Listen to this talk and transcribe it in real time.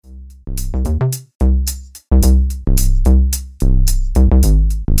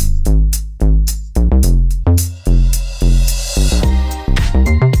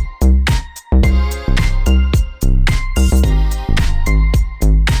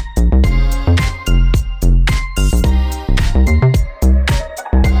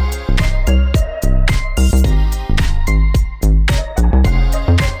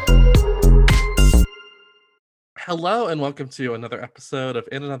Hello and welcome to another episode of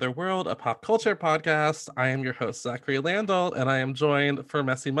In Another World, a pop culture podcast. I am your host, Zachary Landau, and I am joined for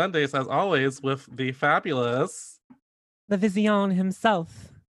Messy Mondays, as always, with the fabulous, the Vision himself,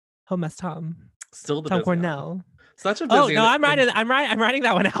 Homeless Tom, still the Tom Vision. Cornell. Such a Oh busy. no, I'm writing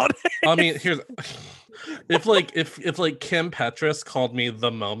that one out. I mean, here's if Kim Petras called me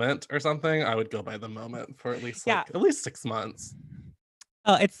the Moment or something, I would go by the Moment for at least Yeah. at least 6 months.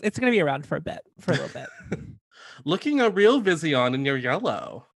 Oh, it's gonna be around for a little bit. Looking a real Vision in your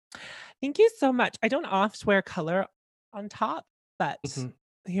yellow. Thank you so much. I don't oft wear color on top, but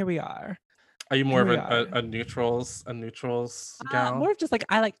here we are. Are you more of a neutrals gal? More of just like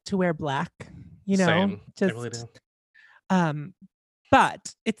I like to wear black, you know. Same. Just I really do.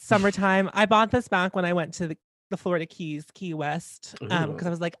 But it's summertime. I bought this back when I went to the Florida Keys, Key West, because I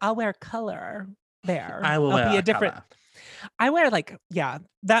was like, I'll wear color there. I'll be a different. Color. I wear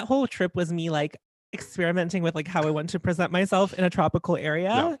that whole trip was me like experimenting with like how I want to present myself in a tropical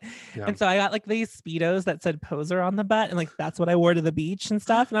area. Yeah. And so I got like these Speedos that said poser on the butt, and like that's what I wore to the beach and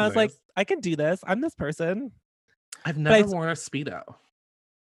stuff. And I was like, I can do this. I'm this person. I've never worn a Speedo.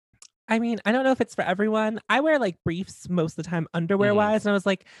 I mean, I don't know if it's for everyone. I wear like briefs most of the time underwear wise. And I was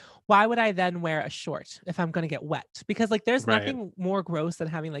like, why would I then wear a short if I'm going to get wet? Because like there's nothing more gross than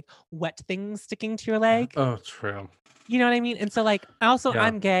having like wet things sticking to your leg. Oh, true. You know what I mean? And so like, also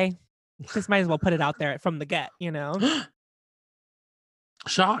I'm gay. Just might as well put it out there from the get, you know?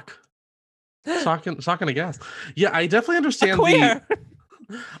 Shocking I guess. Yeah, I definitely understand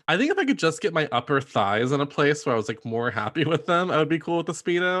I think if I could just get my upper thighs in a place where I was like more happy with them, I would be cool with the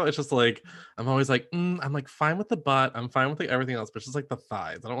Speedo. It's just like I'm always like, I'm like fine with the butt, I'm fine with like everything else, but it's just like the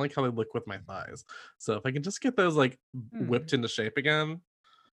thighs. I don't like how they look with my thighs. So if I can just get those like whipped into shape again,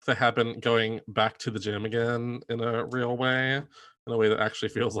 if I have been going back to the gym again in a real way, in a way that actually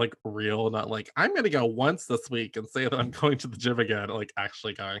feels like real, not like I'm gonna go once this week and say that I'm going to the gym again, like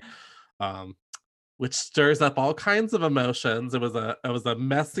actually going. Which stirs up all kinds of emotions. It was a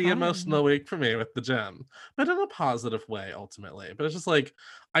messy emotional week for me with the gym, but in a positive way ultimately. But it's just like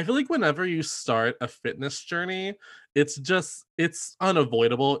I feel like whenever you start a fitness journey, it's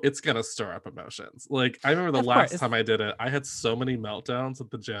unavoidable. It's gonna stir up emotions. Like I remember the last time I did it, I had so many meltdowns at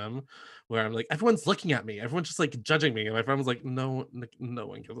the gym where I'm like, everyone's looking at me, everyone's just like judging me, and my friend was like, no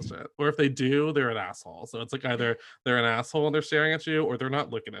one gives a shit. Or if they do, they're an asshole. So it's like either they're an asshole and they're staring at you, or they're not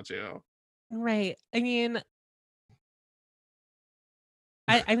looking at you. Right. I mean,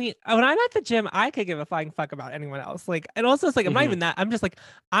 when I'm at the gym, I could give a flying fuck about anyone else. Like, and also it's like I'm not even that. I'm just like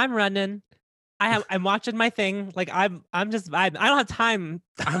I'm running. I'm watching my thing. Like I'm just vibing. I don't have time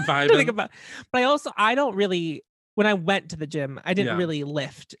I'm vibing. to think about. But I don't really. When I went to the gym, I didn't really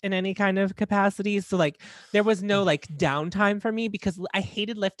lift in any kind of capacity. So like there was no like downtime for me because I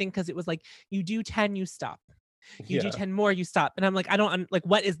hated lifting because it was like you do 10, you stop. You do 10 more, you stop. And I'm like, I don't like,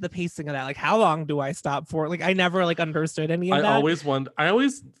 what is the pacing of that? Like, how long do I stop for? Like, I never like understood any of that. I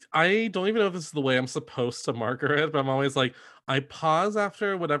don't even know if this is the way I'm supposed to marker it, but I'm always like, I pause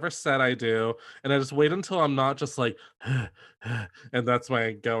after whatever set I do, and I just wait until I'm not just like, and that's when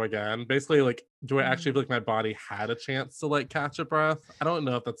I go again. Basically, like, do I actually feel like my body had a chance to like catch a breath? I don't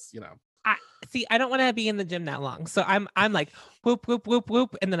know if that's, I don't want to be in the gym that long. So I'm like whoop, whoop, whoop,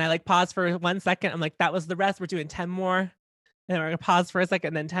 whoop. And then I like pause for 1 second. I'm like, that was the rest. We're doing 10 more. And then we're gonna pause for a second,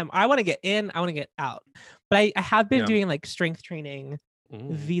 and then 10. I want to get in, I want to get out. But I have been doing like strength training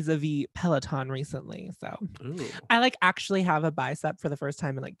vis-a-vis Peloton recently. So I like actually have a bicep for the first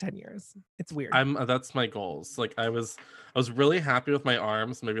time in like 10 years. It's weird. That's my goals. Like I was really happy with my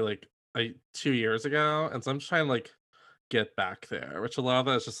arms maybe like 2 years ago. And so I'm just trying to like get back there, which a lot of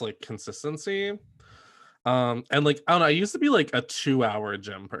that is just like consistency. And like I don't know, I used to be like a 2-hour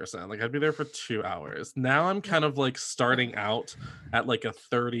gym person. Like I'd be there for 2 hours. Now I'm kind of like starting out at like a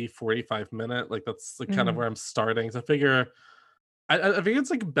 30-45 minute. Like that's like kind of where I'm starting. So I think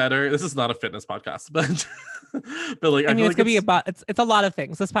it's like better. This is not a fitness podcast, but like I mean, it's gonna be about it's a lot of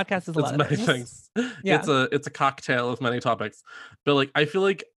things. This podcast is a lot of many things. Yeah. It's a cocktail of many topics. But like I feel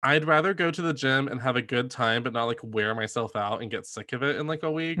like I'd rather go to the gym and have a good time, but not like wear myself out and get sick of it in like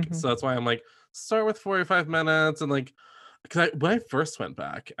a week. So that's why I'm like start with 45 minutes and like because when I first went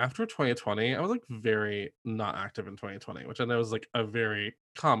back after 2020, I was like very not active in 2020, which I know is like a very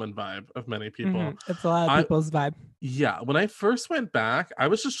common vibe of many people. It's a lot of people's vibe. Yeah, when I first went back, I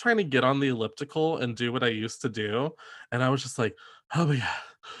was just trying to get on the elliptical and do what I used to do, and I was just like, oh my god,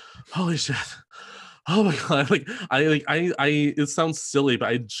 holy shit, oh my god, like I it sounds silly, but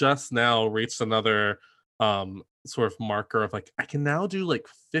I just now reached another sort of marker of like I can now do like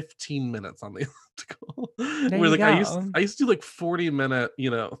 15 minutes on the elliptical. There Where you like go. I used to do like 40-minute,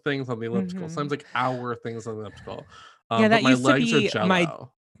 things on the elliptical, sometimes Hmm. like hour things on the elliptical. Yeah, But that my used to legs are be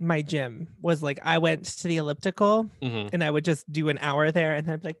jello. my gym was like I went to the elliptical Mhm. and I would just do an hour there and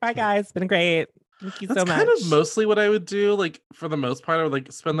then I'd be like, bye guys, been great. Thank you That's so kind of much. mostly what I would do. Like for the most part, I would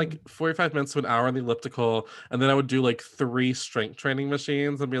like spend Mhm. like 45 minutes to an hour on the elliptical, and then I would do like 3 strength training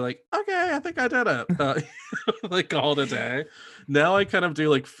machines and be like, okay, I think I did it. Like call it a day. Now I kind of do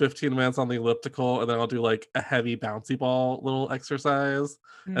like 15 minutes on the elliptical, and then I'll do like a heavy bouncy ball little exercise,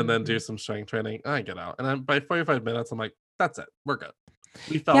 and then do Mhm. some strength training. I get out, and then by 45 minutes, I'm like, that's it, we're good.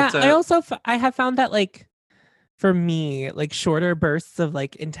 We Yeah, felt it. I have found that like for me, like shorter bursts of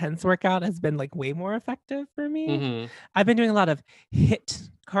like intense workout has been like way more effective for me. Hmm. I've been doing a lot of hit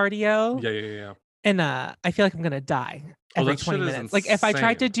cardio Yeah, yeah, yeah. and I feel like I'm gonna die Oh, every that shit 20 is minutes. Like if I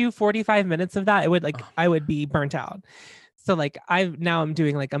tried to insane. do 45 minutes of that, it would like Oh, I would be burnt out. So like I'm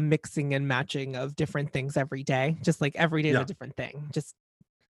doing like a mixing and matching of different things every day. Just like every day is a yeah. different thing. Just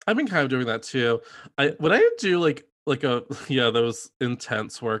I've been kind of doing that too. I when I do like a yeah, those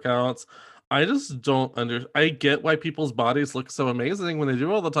intense workouts, I just don't I get why people's bodies look so amazing when they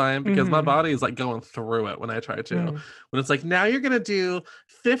do all the time because my mhm, body is like going through it when I try to. mm. When it's like now you're gonna do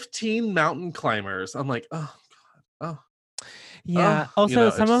 15 mountain climbers. I'm like, oh God, Yeah. you Also,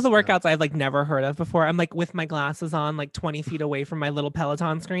 know, it some of the just workouts I've like never heard of before. I'm like with my glasses on, like 20 feet away from my little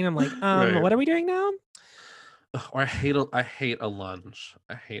Peloton screen. I'm like, right. what are we doing now? Ugh, or I hate a lunge.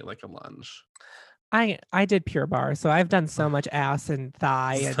 I hate like a lunge. I did Pure Barre, so I've done so Ugh, much ass and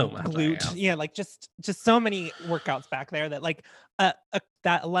thigh so and much glute. ass. Yeah, like just so many workouts back there that like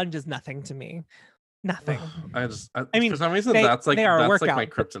that lunge is nothing to me. Ugh, Nothing. I for mean, some reason they are a that's like my workout,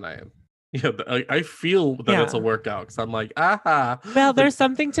 but kryptonite. Yeah, I feel that it's a yeah. workout because I'm like, aha, Well, like there's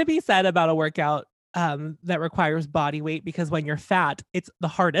something to be said about a workout that requires body weight because when you're fat, it's the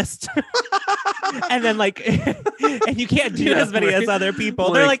hardest. And then like and you can't do yeah, as many as right. other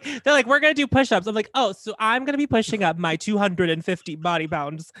people. They're Like, like we're gonna do push-ups. I'm like, oh, so I'm gonna be pushing up my 250 body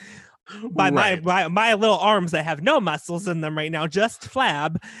pounds by right. my little arms that have no muscles in them right now, just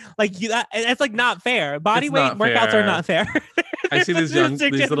flab. Like it's like not fair. Body It's weight not workouts are not fair. fair. I see There's a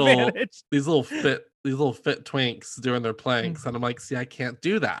distinct advantage. these little fit twinks doing their planks, and I'm like, see, I can't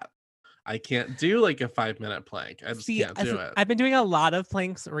do that. I can't do like a 5-minute plank. I just See, can't do it. I've been doing a lot of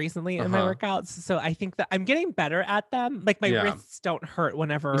planks recently in my Uh-huh. workouts, so I think that I'm getting better at them. Like my Yeah. wrists don't hurt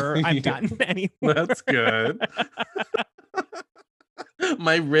whenever I'm Yeah. done anymore. That's good.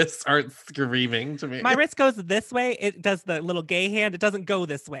 My wrists aren't screaming to me. My wrist goes this way. It does the little gay hand. It doesn't go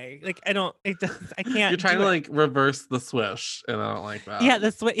this way. Like I don't. It does. I You're can't trying do to it. like reverse the swish, and I don't like that. Yeah,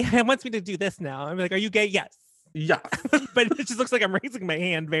 this way. It wants me to do this now. I'm like, are you gay? Yes. Yes. But it just looks like I'm raising my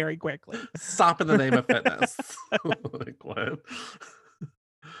hand very quickly. Stop in the name of fitness. Like what?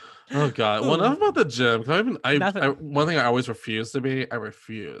 Oh God. Well, enough Ooh, about the gym. 'Cause nothing. one thing I always refuse to be, I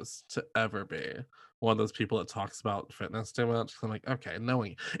refuse to ever be one of those people that talks about fitness too much. 'Cause I'm like, okay,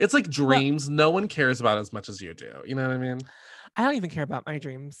 knowing it's like Well, dreams. No one cares about as much as you do. You know what I mean? I don't even care about my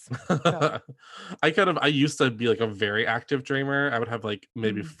dreams. So. I used to be like a very active dreamer. I would have like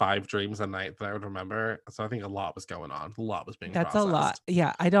maybe Mhm. 5 dreams a night that I would remember. So I think a lot was going on. A lot was being That's a lot. processed.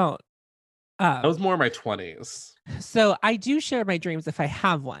 Yeah, I don't. I was Um, more in my 20s. so I do share my dreams if I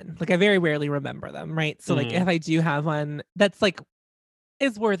have one. Like I very rarely remember them, right? So like Mhm. if I do have one that's like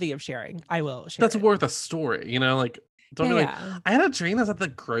is worthy of sharing, I will share That's it. worth a story, like don't Yeah, be like, yeah. I had a dream I was at the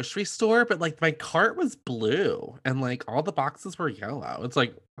grocery store, but like my cart was blue and like all the boxes were yellow. It's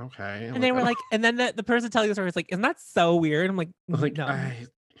like, okay, And they like were I don't like, and then the person telling the story was like, isn't that so weird? I'm like, like no. I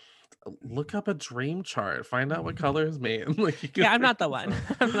look up a dream chart, find out what colors mean. Like you can Yeah, I'm not figure the this one.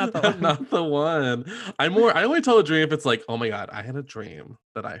 out. I'm not the I'm one. not the one. I only tell a dream if it's like, oh my God, I had a dream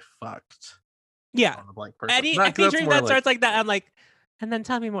that I fucked Yeah. on a blank person. Any That's dream more that like, starts like that, I'm like, and then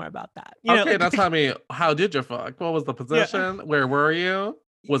tell me more about that. okay, now Like tell me, how did you fuck? What was the yeah. position? Where were you?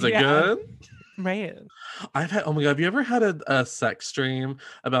 Was it Yeah. good? Right. I've had, oh my God, have you ever had a sex dream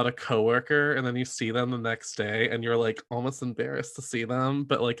about a coworker and then you see them the next day and you're like almost embarrassed to see them,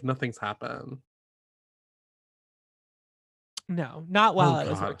 but like nothing's happened? No, not Oh while I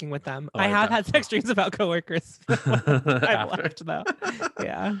was God. working with them. Oh, I I have bet. had sex dreams about coworkers when I've After. left though.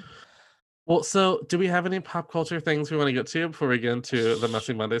 Yeah. Well, so do we have any pop culture things we want to get to before we get into the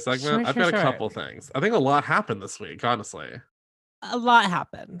Messy Monday segment? Sure, I've sure, got a sure. couple things. I think a lot happened this week, honestly. A lot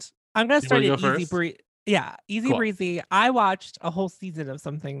happened. I'm gonna You want start to an go easy first? breeze. Yeah, easy Cool. breezy. I watched a whole season of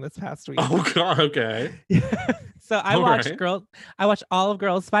something this past week. Oh god, okay. So I All watched right. all of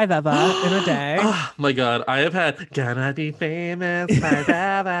Girls Five Eva in a day. Oh my god, I have had gonna be famous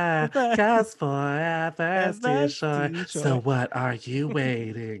forever, cause forever's too Forever's short. too So short. what are you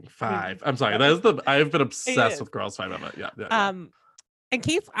waiting? Waiting Five. I'm sorry, that for- is the I've been It obsessed is. with Girls Five Ever. Yeah, yeah, yeah. In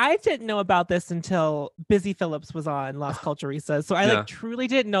case I didn't know about this until Busy Phillips was on Las Culturistas, so I Yeah. truly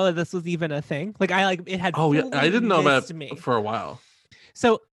didn't know that this was even a thing. Like it had Oh yeah, fully I didn't know about missed me. it for a while.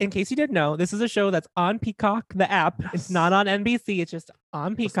 So in case you didn't know, this is a show that's on Peacock, the app. Yes. It's not on NBC. It's just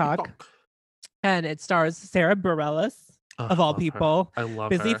on Peacock, and it stars Sarah Bareilles of all people. I love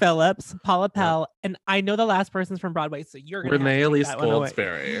Busy her. Phillips, Paula Pell, and I know the last person's from Broadway, so you're gonna Renee have to take Elise that one away.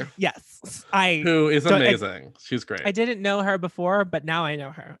 Goldsberry. Yes, Who is don't- amazing. She's great. I didn't know her before, but now I know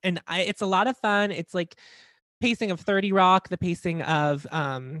her, and it's a lot of fun. It's like pacing of 30 Rock, the pacing of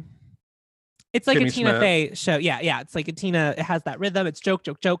it's like Kimmy a Tina Schmidt. Fey show. Yeah. It's like a Tina. It has that rhythm. It's joke,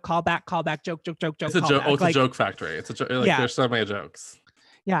 call back, joke, joke. It's a joke. Oh, it's a joke factory. It's a joke. Like Yeah. there's so many jokes.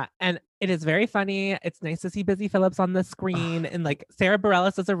 Yeah, and it is very funny. It's nice to see Busy Phillips on the screen, and like Sarah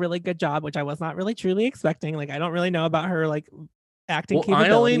Bareilles does a really good job, which I was not really truly expecting. Like I don't really know about her like acting Well, I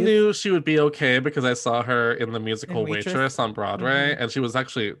capabilities. only knew she would be okay because I saw her in the musical In Waitress? Waitress on Broadway, Mhm. and she was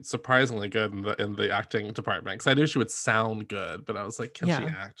actually surprisingly good in the acting department. Because I knew she would sound good, but I was like, can she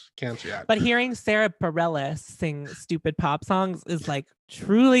Yeah. act? Can she act? But hearing Sarah Bareilles sing stupid pop songs is like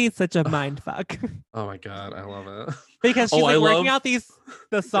truly such a mind fuck. Oh my god, I love it. Because she's Oh, I like working love- out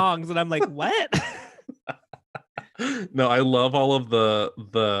the songs, and I'm like, what? No, I love all of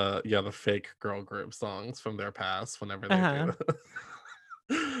the fake girl group songs from their past whenever they do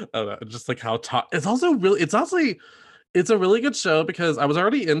it. Oh, just like how it's a really good show because I was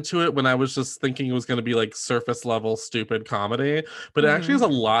already into it when I was just thinking it was going to be like surface level stupid comedy, but it actually has a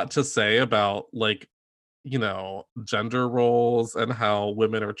lot to say about like gender roles and how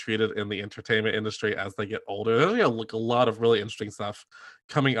women are treated in the entertainment industry as they get older. There's like a lot of really interesting stuff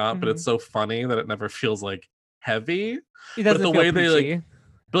coming up, but it's so funny that it never feels like heavy. It doesn't the feel way they, like, preachy.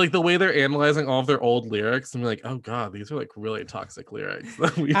 But like the way they're analyzing all of their old lyrics, I'm like, oh god, these are like really toxic lyrics.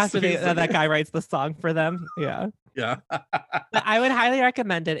 that we After used to that sing. guy writes the song for them. Yeah. Yeah. But I would highly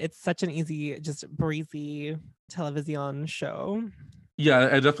recommend it. It's such an easy, just breezy television show. Yeah,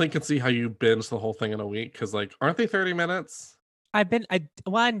 I definitely can see how you binge the whole thing in a week because like aren't they 30 minutes?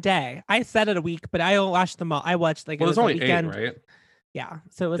 One day. I said it a week, but I watched them all. I watched like Well, it was there's only a weekend. 8, right? Yeah.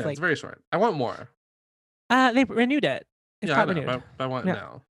 So it was Yeah, like it's very short. I want more. they renewed it. It's Yeah, I got know, renewed. but I want Yeah.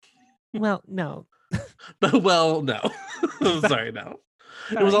 now. Well, no. But well, no. I'm sorry, no.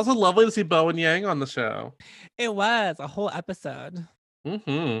 It was Sorry. also lovely to see Bowen Yang on the show. It was a whole episode.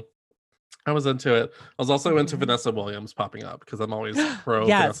 I was into it. I was also into Mhm. Vanessa Williams popping up because I'm always pro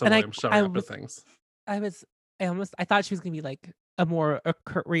Yes, Vanessa and Williams showing I up at was- things. I thought she was gonna be like a more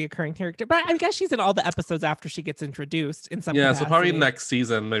reoccurring character, but I guess she's in all the episodes after she gets introduced in some Yeah, so probably capacity, next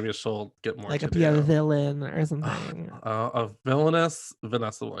season maybe she'll get more like to be a do. villain or something. A villainous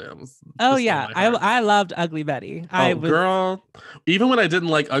Vanessa Williams. Oh Just yeah, stole my heart. I loved Ugly Betty. Girl, even when I didn't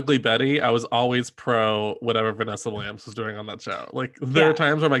like Ugly Betty, I was always pro whatever Vanessa Williams was doing on that show. Like there Yeah. are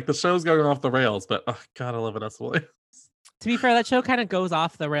times where I'm like, the show's going off the rails, but oh god, I love Vanessa Williams. To be fair, that show kind of goes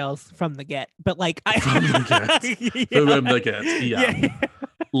off the rails from the get, but like From the get. From the get, yeah.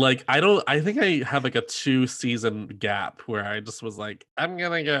 Like I think I had like a 2-season gap where I just was like, I'm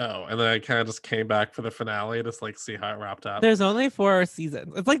gonna go, and then I kind of just came back for the finale to like see how it wrapped up. There's only 4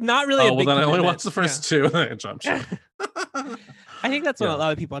 seasons. It's like not really. Oh a well, big then I only commitment. watched the first 2, and then I jumped ship. I think that's what Yeah. a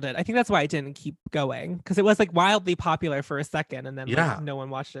lot of people did. I think that's why I didn't keep going because it was like wildly popular for a second, and then like, Yeah. no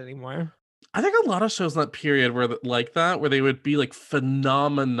one watched it anymore. I think a lot of shows in that period were like that, where they would be like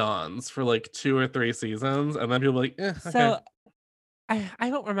phenomenons for like 2 or 3 seasons, and then people were like, okay. So I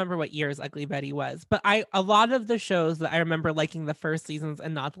don't remember what years Ugly Betty was, but a lot of the shows that I remember liking the first seasons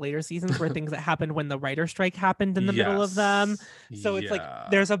and not the later seasons were things that happened when the writer strike happened in the middle of them. So it's like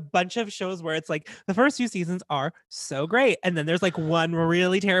there's a bunch of shows where it's like the first few seasons are so great, and then there's like one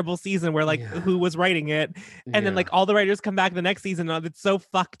really terrible season where like who was writing it, and then like all the writers come back the next season and it's so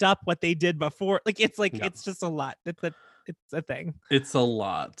fucked up what they did before. Like it's like it's just a lot. It's a thing. It's a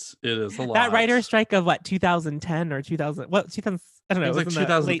lot. It is a lot. That writer strike of what 2010 or 2000 what 2000 I don't know. It was like in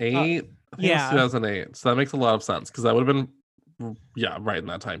the late- 2008. I think it was 2008. So that makes a lot of sense because that would have been right in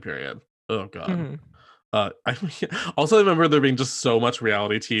that time period. Oh god. Mhm. I also remember there being just so much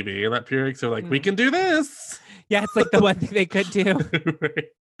reality TV in that period. So like, we can do this. Yeah, it's like the one thing they could do. Right.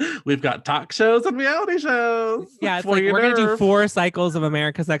 We've got talk shows and reality shows. Yeah, it's like we're gonna do 4 cycles of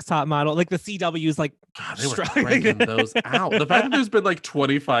America's Next Top Model. Like the CW's like, God, they were cranking those out. The fact that there's been like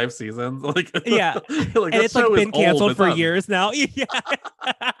 25 seasons, like yeah, like and it's like been canceled for years now. Yeah.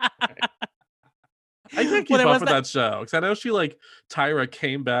 I can't keep up with that show because I know she like Tyra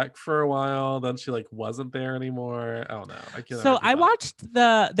came back for a while, then she like wasn't there anymore. I don't know. So I watched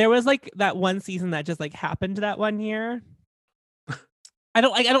there was like that one season that just like happened that one year. I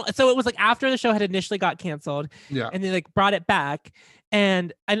don't. So it was like after the show had initially got canceled, and they like brought it back,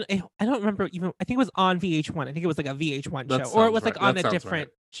 and I don't remember even. I think it was on VH1. I think it was like a VH1 show, or it was like on a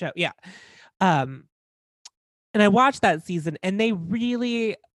different show. Yeah. And I watched that season, and they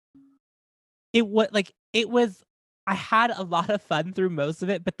really, it was. I had a lot of fun through most of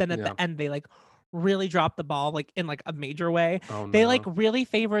it, but then at the end, they like really dropped the ball, like in like a major way. Oh, no. They like really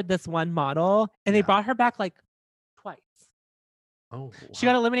favored this one model, and they brought her back like twice. Oh, wow. She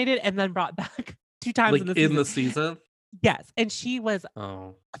got eliminated and then brought back 2 times like in the season. Yes, and she was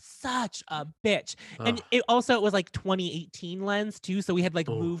such a bitch. And it was like 2018 lens too, so we had like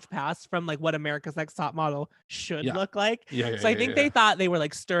moved past from like what America's Next Top Model should look like. So I think they thought they were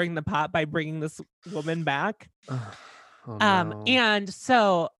like stirring the pot by bringing this woman back. No. And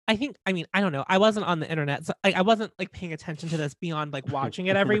so I don't know. I wasn't on the internet, so I wasn't like paying attention to this beyond like watching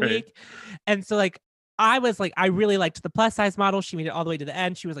it every week. And so like I was like, I really liked the plus size model. She made it all the way to the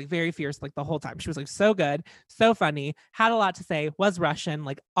end. She was like very fierce, like the whole time. She was like so good, so funny, had a lot to say, was Russian,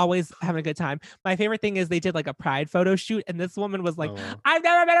 like always having a good time. My favorite thing is they did like a pride photo shoot, and this woman was like, I've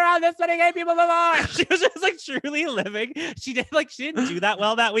never been around this many gay people before. She was just like truly living. She didn't do that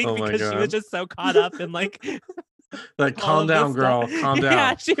well that week because she was just so caught up in like calm down, girl. Calm down.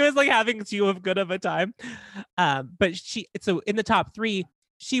 Yeah, she was like having too good of a time. But so in the top 3,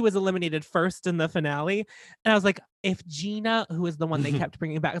 she was eliminated first in the finale. And I was like, if Gina, who is the one they kept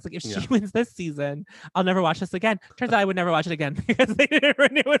bringing back, it's like, if she wins this season, I'll never watch this again. Turns out I would never watch it again because they didn't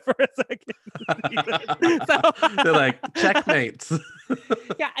renew it for a second. So they're like, checkmates.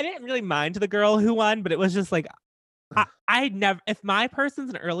 Yeah, I didn't really mind the girl who won, but it was just like, I never, if my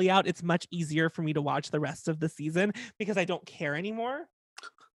person's an early out, it's much easier for me to watch the rest of the season because I don't care anymore.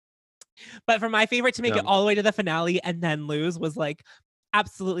 But for my favorite to make it all the way to the finale and then lose was like,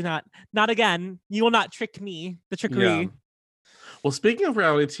 absolutely not again. You will not trick me. The trickery. Well, speaking of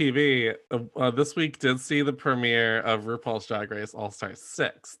reality TV, this week did see the premiere of RuPaul's Drag Race All Stars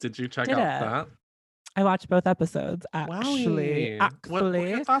 6. Did you check out that? I watched both episodes actually. What are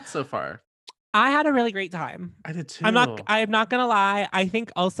your thoughts so far? I had a really great time. I did too. I'm not gonna lie. I think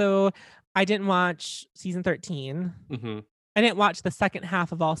also I didn't watch season 13. I didn't watch the second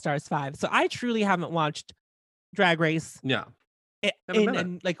half of All Stars 5. So I truly haven't watched Drag Race. Yeah.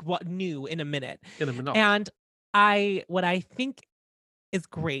 In like what new in a minute. And what I think is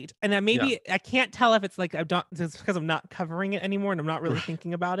great, and then maybe I can't tell if it's like just because I'm not covering it anymore and I'm not really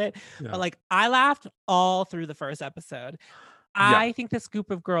thinking about it. But like I laughed all through the first episode. I think this group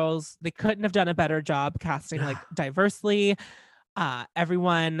of girls, they couldn't have done a better job casting like diversely.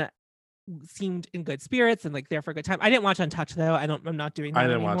 Everyone seemed in good spirits and like there for a good time. I didn't watch Untouched though. I'm not doing that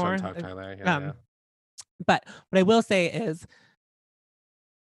anymore. I didn't watch Untouched either. But what I will say is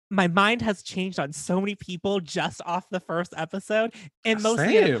my mind has changed on so many people just off the first episode, and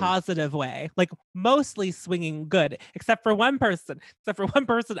mostly in a positive way, like mostly swinging good, except for one person.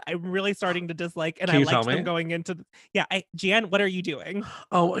 I'm really starting to dislike, and I liked them going into. Jan, what are you doing?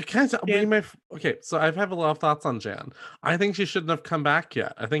 Oh, okay. So I have a lot of thoughts on Jan. I think she shouldn't have come back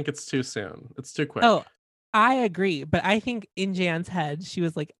yet. I think it's too soon. It's too quick. Oh, I agree, but I think in Jan's head, she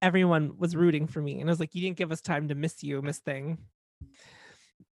was like, everyone was rooting for me, and I was like, you didn't give us time to miss you, Miss Thing.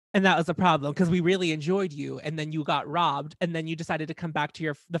 And that was a problem because we really enjoyed you, and then you got robbed, and then you decided to come back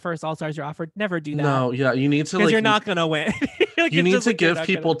to the first All Stars you're offered. Never do that. No, you need to, because you're not gonna win. Like, you need to give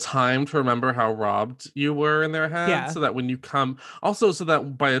people time to remember how robbed you were in their head, so that when you come, also so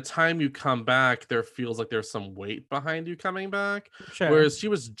that by the time you come back, there feels like there's some weight behind you coming back. Sure. Whereas she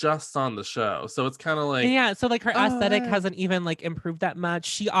was just on the show, so it's kind of like so like her aesthetic hasn't even like improved that much.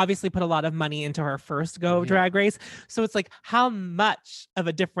 She obviously put a lot of money into her first go of Drag Race, so it's like how much of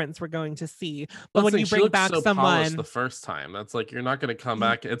a difference we're going to see. But when you bring back someone the first time, that's like you're not going to come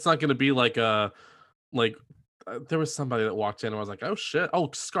back. It's not going to be like there was somebody that walked in and I was like, oh shit,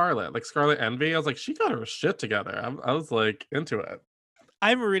 Scarlett, like Scarlett Envy. I was like, she got her shit together. I was like into it.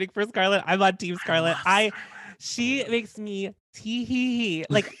 I'm rooting for Scarlett. I'm on Team Scarlett. She makes me Tee hee hee.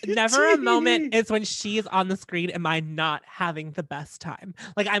 Like never a moment is when she's on the screen am I not having the best time.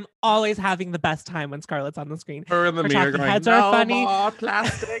 Like I'm always having the best time when Scarlett's on the screen. Her in the Her mirror talking going, heads are no funny. more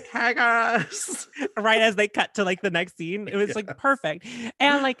plastic hangers. Right as they cut to like the next scene. It was like perfect.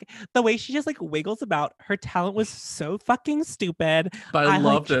 And like the way she just like wiggles about, her talent was so fucking stupid. But I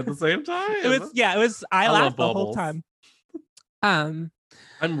loved like, it at the same time. It was I laughed the whole Bubbles. time.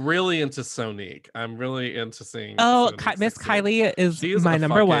 I'm really into Sonique. I'm really into seeing. Oh, Sonique Miss succeed. Kylie is my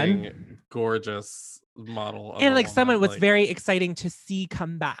number one. Gorgeous model. And like someone was very exciting to see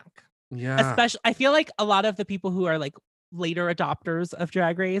come back. Yeah. Especially, I feel like a lot of the people who are like later adopters of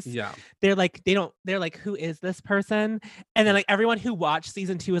Drag Race, yeah, they're like, who is this person? And then like everyone who watched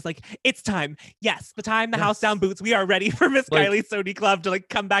season 2 is like, it's time. Yes, the time, the house down boots. We are ready for Miss Kylie Sonique Love to like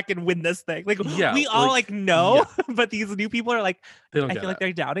come back and win this thing. Like we all like know, but these new people are like, I feel like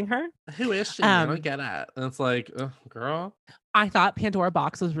they're doubting her. Who is she? I don't get it. And it's like, girl. I thought Pandora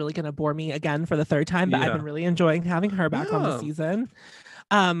Box was really gonna bore me again for the third time, but I've been really enjoying having her back on the season.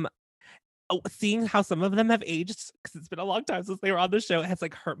 Seeing how some of them have aged, because it's been a long time since they were on the show, has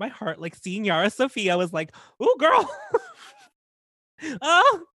like hurt my heart. Like seeing Yara Sofia was like, "Ooh, girl,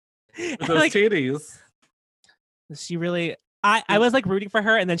 oh, with those titties." She really, I was like rooting for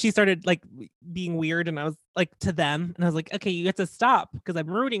her, and then she started like being weird, and I was like to them, and I was like, "Okay, you have to stop because I'm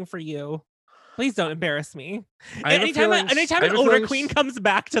rooting for you. Please don't embarrass me." Anytime an older queen comes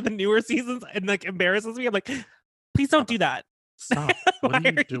back to the newer seasons and like embarrasses me, I'm like, "Please don't do that." Stop. What are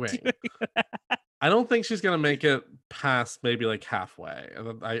you doing? I don't think she's gonna make it past maybe like halfway.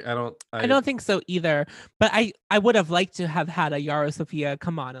 I don't think so either. But I would have liked to have had a Yara Sofia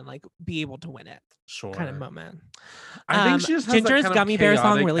come on and like be able to win it. Sure. Kind of moment. I think she just has Ginger's that kind Gummy of Bear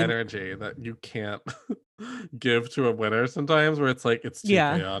song really energy that you can't give to a winner sometimes, where it's like it's too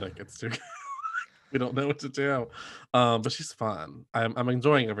chaotic. It's too we don't know what to do. But she's fun. I'm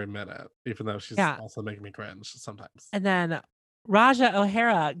enjoying every minute, even though she's also making me cringe sometimes. And then Raja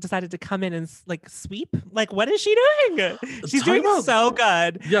O'Hara decided to come in and like sweep. Like, what is she doing? She's doing so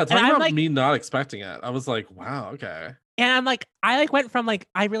good. Yeah, talking about like, me not expecting it. I was like, wow, okay. And I'm like, I like went from like,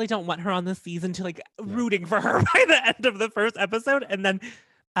 I really don't want her on this season to like rooting for her by the end of the first episode. And then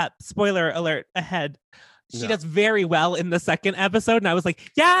spoiler alert ahead. She does very well in the second episode. And I was like,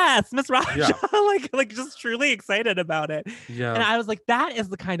 yes, Miss Raja. like just truly excited about it. Yeah. And I was like, that is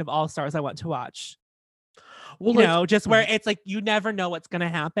the kind of all-stars I want to watch. Well, you know, just where it's like you never know what's gonna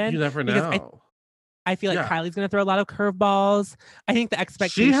happen. You never know. I feel like Kylie's gonna throw a lot of curveballs. I think the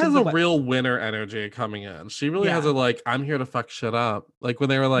expectations. She has a real winner energy coming in. She really has a like, I'm here to fuck shit up. Like when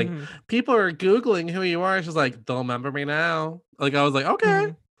they were like, people are Googling who you are. She's like, they'll remember me now. Like I was like, okay.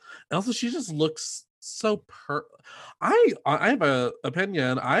 And also she just looks so I have a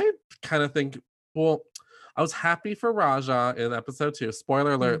opinion. I kind of think, well, I was happy for Raja in episode 2.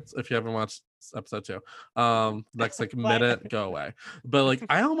 Spoiler alert if you haven't watched episode 2. Next like minute, go away. But like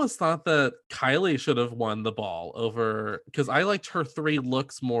I almost thought that Kylie should have won the ball over, because I liked her 3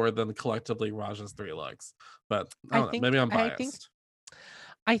 looks more than collectively Raja's 3 looks. But I don't know, maybe I'm biased.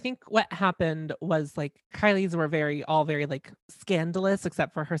 I think what happened was like Kylie's were all very like scandalous,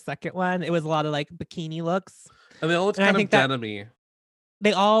 except for her second one. It was a lot of like bikini looks. And they all looked kind of denim-y.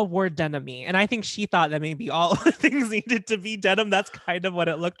 They all wore denim-y. And I think she thought that maybe all things needed to be denim. That's kind of what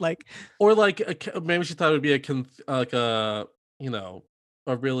it looked like. Or like maybe she thought it would be you know,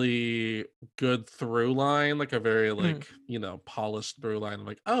 a really good through line, like a very like you know, polished through line. I'm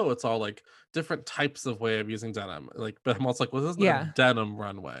like, oh, it's all like different types of way of using denim. Like, but I'm also like, well, this isn't a denim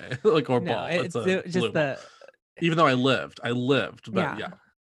runway, like or ball. It's just the. Even though I lived, but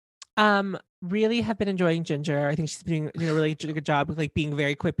really have been enjoying Ginger. I think she's been doing a really good job with like being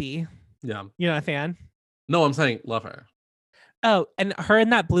very quippy. Yeah, you're not a fan? No, I'm saying love her. Oh, and her in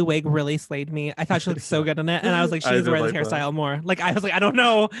that blue wig really slayed me. I thought she looked so good in it, and I was like, she needs to wear this hairstyle more. Like, I was like, I don't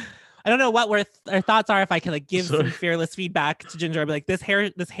know what our thoughts are. If I can like give some fearless feedback to Ginger, I'd be like, this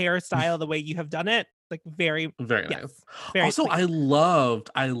hairstyle, the way you have done it, like very nice. Very also, sweet.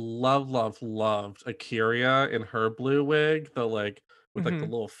 I loved Akira in her blue wig, the like with like the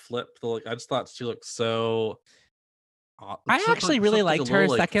little flip. I just thought she looked so. I actually really liked her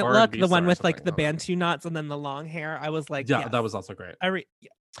second look, the one with like the bantu knots and then the long hair. I was like, that was also great.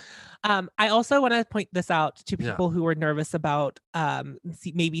 I also want to point this out to people who were nervous about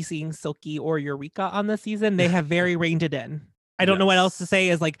maybe seeing Silky or Eureka on the season. They have very reined it in. I don't know what else to say.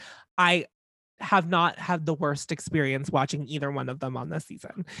 Is like I have not had the worst experience watching either one of them on this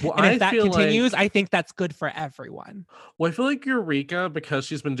season. Well, and if that continues, I think that's good for everyone. Well, I feel like Eureka, because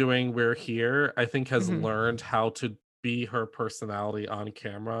she's been doing We're Here, I think has learned how to be her personality on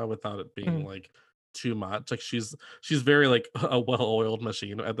camera without it being like too much. Like she's very like a well-oiled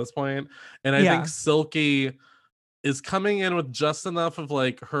machine at this point. And I think Yeah. Silky is coming in with just enough of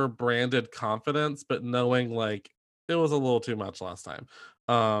like her branded confidence, but knowing like it was a little too much last time.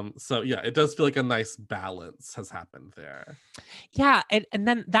 So yeah, it does feel like a nice balance has happened there. Yeah, and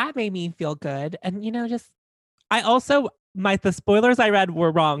then that made me feel good. And just I also the spoilers I read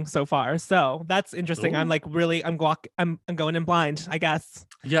were wrong so far. So that's interesting. I'm Ooh. like really I'm going in blind, I guess.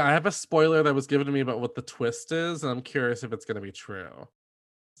 Yeah, I have a spoiler that was given to me about what the twist is, and I'm curious if it's gonna be true.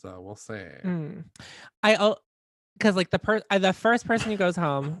 So we'll see. I because like the first person who goes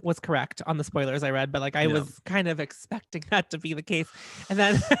home was correct on the spoilers I read, but like I Yeah. was kind of expecting that to be the case. And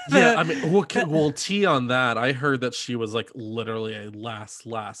then Yeah, I mean, well, T on that. I heard that she was like literally a last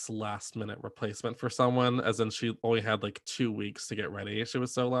minute replacement for someone, as in she only had like 2 weeks to get ready. She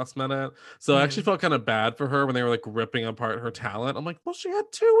was so last minute. So I actually felt kind of bad for her when they were like ripping apart her talent. I'm like, well, she had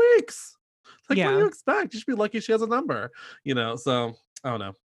 2 weeks. Like, what do yeah. you expect? You should be lucky she has a number, So I don't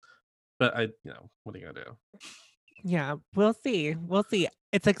know. But what are you gonna do? Yeah, we'll see. We'll see.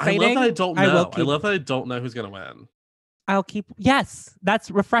 It's I love that I exciting. don't I will know. I keep love that I don't know who's gonna win. I'll keep Yes, that's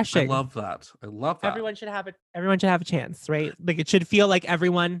I refreshing. love that. I love that. Everyone should have a chance, right? Like it should feel like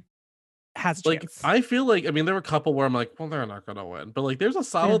everyone has a Like, chance. I feel like, I mean, there were a couple where I'm like, well, they're not gonna win, but like, there's a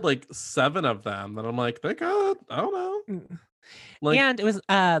solid like 7 of them that I'm like, they good. I don't know. Like, And it was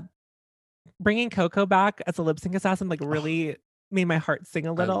bringing Coco back as a lip sync assassin like really made my heart sing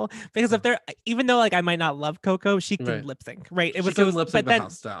a little, because if they're even though like I might not love Coco, she can right. lip sync, right? She can lip sync the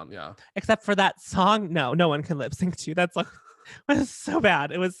house down, yeah. Except for that song, no one can lip sync to. That's like it was so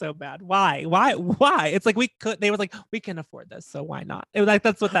bad. It was so bad. Why? It's like they was like, we can afford this, so why not? It was like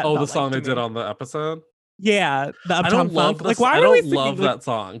that's what that. Oh, felt the song like they did on the episode. Yeah, the I Uptown don't love Funk. Like, this. why I are we don't singing love like, that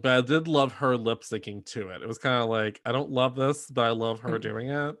song, but I did love her lip syncing to it. It was kind of like, I don't love this, but I love her doing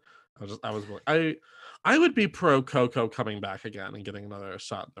it. I was really, I would be pro Coco coming back again and getting another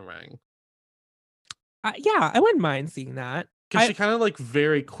shot in the ring. Yeah, I wouldn't mind seeing that. Because she kind of like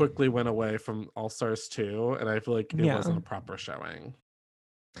very quickly went away from All Stars 2, and I feel like it wasn't a proper showing.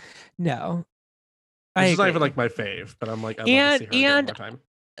 No, She's not even like my fave, but I'm like, I'd love to see her get more time.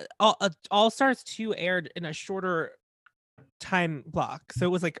 All Stars 2 aired in a shorter time block, so it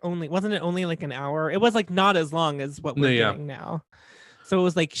was like wasn't it only like an hour? It was like not as long as what we're getting now. So it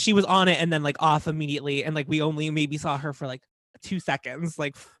was like she was on it and then like off immediately, and like we only maybe saw her for like 2 seconds,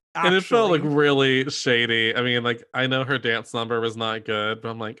 like. Actually. And it felt like really shady. I mean, like, I know her dance number was not good, but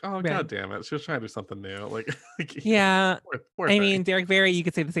I'm like, oh, God damn it. She was trying to do something new. Like, yeah. Poor I mean, Derek Barry, you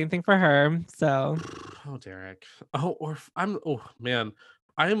could say the same thing for her. So, oh, Derek. Oh, man.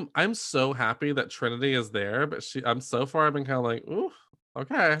 I'm so happy that Trinity is there, but I'm so far, I've been kind of like, ooh,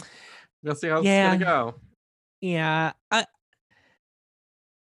 okay. Let's see how this is going to go. Yeah.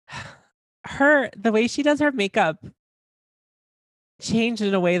 The way she does her makeup changed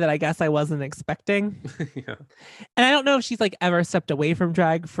in a way that I guess I wasn't expecting. Yeah. And I don't know if she's like ever stepped away from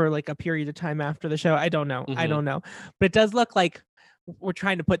drag for like a period of time after the show. I don't know. I don't know. But it does look like we're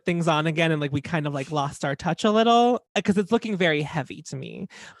trying to put things on again, and like we kind of like lost our touch a little, because it's looking very heavy to me.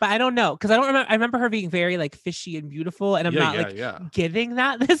 But I don't know, because I remember her being very like fishy and beautiful, and I'm not getting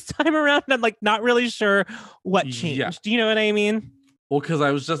that this time around. I'm like not really sure what changed. Yeah. Do you know what I mean? Well, because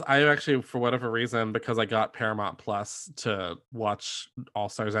I actually, for whatever reason, because I got Paramount Plus to watch All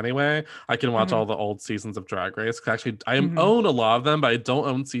Stars anyway, I can watch all the old seasons of Drag Race. Actually, I own a lot of them, but I don't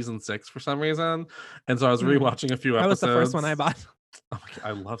own season 6 for some reason. And so I was rewatching a few episodes. That was the first one I bought. Oh my God,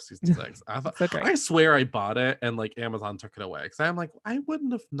 I love season 6. I swear I bought it and like Amazon took it away, because I'm like, I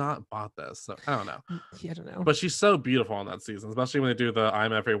wouldn't have not bought this. So I don't know. I don't know. But she's so beautiful on that season, especially when they do the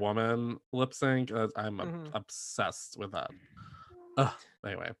I'm Every Woman lip sync. I'm obsessed with that.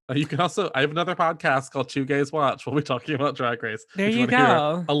 Anyway, you can also, I have another podcast called Two Gays Watch. We'll be talking about Drag Race. There you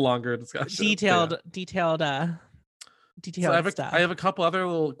go. A longer discussion. Detailed so stuff. I have a couple other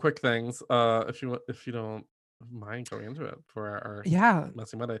little quick things. If you don't mind going into it for our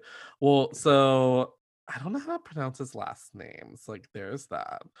Messy Monday. Well, so I don't know how to pronounce his last name. So like there's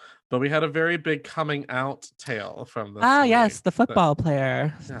that. But we had a very big coming out tale from this. Oh yes, the football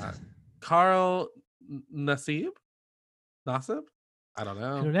player. Yeah. Carl Nassib? I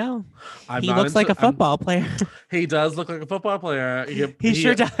don't know. He looks like a football player. He does look like a football player. He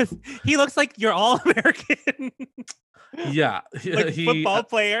sure does. He looks like your All-American. Yeah. Football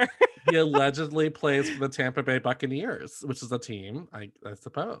player. He allegedly plays for the Tampa Bay Buccaneers, which is a team, I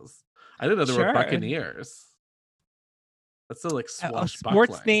suppose. I didn't know there were Buccaneers. That's still like swashbuckling.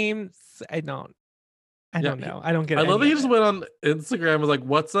 Sports names, I don't. I Yeah, don't know. I don't get I love any that he of just it. went on Instagram and was like,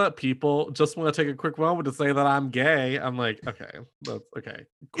 "What's up, people? Just want to take a quick moment to say that I'm gay." I'm like, okay, that's okay.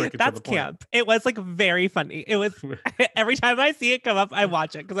 Quick and to That's the point. camp. It was like very funny. It was every time I see it come up, I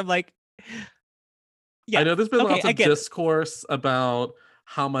watch it because I'm like, I yes, know there's been okay, lots I of get it. discourse about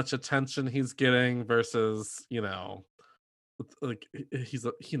how much attention he's getting versus, like he's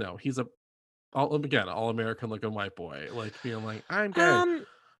a all American looking white boy, like being like, I'm gay. Um,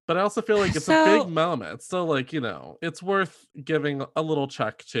 But I also feel like it's a big so moment. So like, it's worth giving a little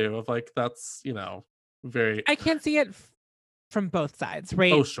check to of like that's, very I can see it from both sides, oh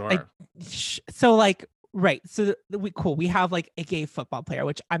right? I sure. so like right. So we have like a gay football player,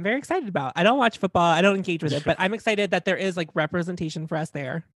 which I'm very excited about. I don't watch football, I don't engage with it, but I'm excited that there is like representation for us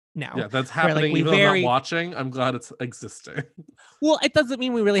there now, Yeah, that's where like happening. we Even though I'm not very watching, I'm glad it's existing. well, it doesn't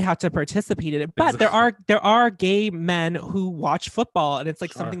mean we really have to participate in it, but there Exactly. are there are gay men who watch football and it's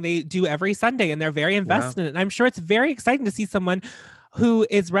like Sure. something they do every Sunday and they're very Yeah. invested in it. And I'm sure it's very exciting to see someone who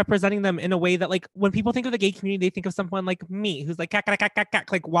is representing them in a way that like when people think of the gay community, they think of someone like me who's like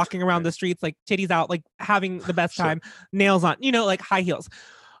like walking around Right. the streets, like titties out, like having the best Sure. time, nails on, like high heels.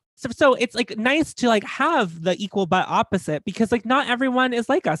 So it's like nice to like have the equal but opposite because like not everyone is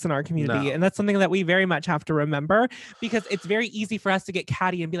like us in our community, No. and that's something that we very much have to remember because it's very easy for us to get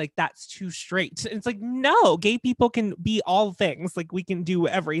catty and be like, that's too straight. And it's like, no, gay people can be all things, like we can do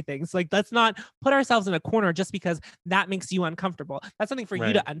everything. So like let's not put ourselves in a corner just because that makes you uncomfortable. That's something for you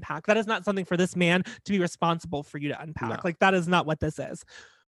Right. to unpack. That is not something for this man to be responsible for you to No. unpack. Like that is not what this is.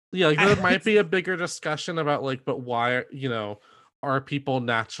 Yeah, like there might It's- be a bigger discussion about like, but why, are people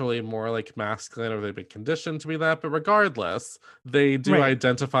naturally more like masculine or they've been conditioned to be that? But regardless, they do right.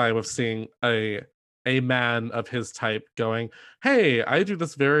 identify with seeing a man of his type going, hey, I do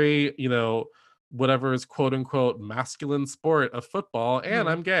this very, whatever is quote unquote masculine sport of football, and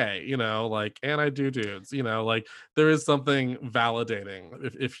Mhm. I'm gay, like, and I do dudes, like there is something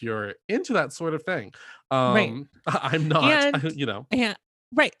validating if you're into that sort of thing. Right. I'm not, And yeah,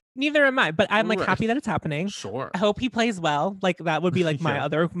 right. Neither am I, but I'm like right. happy that it's happening. Sure. I hope he plays well. Like that would be like my Yeah.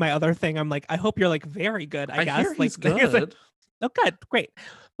 other thing. I'm like, I hope you're like very good, I I hear guess. Like he's good. oh good, great.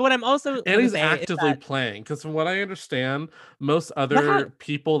 But what I'm also And gonna he's say is actively that playing because from what I understand, most that other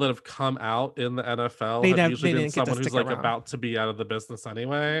people that have come out in the NFL they have never usually they been didn't get to someone who's stick like around. about to be out of the business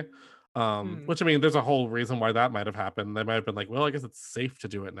anyway. Mm, Which I mean, there's a whole reason why that might have happened. They might have been like, well, I guess it's safe to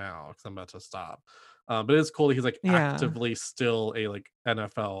do it now because I'm about to stop. But it's cool that he's like yeah. actively still a like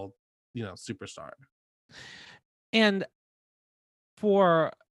NFL, superstar. And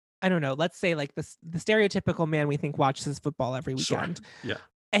for I don't know, let's say like the stereotypical man we think watches football every Sure. weekend. Yeah.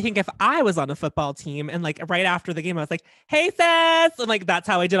 I think if I was on a football team and like right after the game, I was like, "Hey, sis," and like that's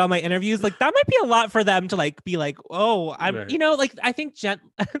how I did all my interviews. Like that might be a lot for them to like be like, "Oh, I'm," Right. like I think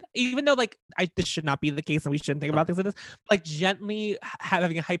even though like this should not be the case and we shouldn't think Sure. about things like this, like gently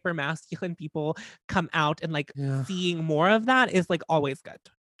having hyper masculine people come out and like Yeah. seeing more of that is like always good,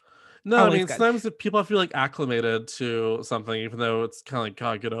 No, I always mean good. sometimes if people feel like acclimated to something, even though it's kind of like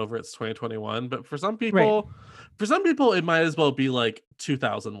God, get over it, it's 2021. But Right? for some people, it might as well be like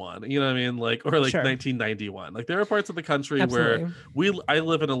 2001. You know what I mean? Like or like Sure, 1991. Like there are parts of the country where absolutely. I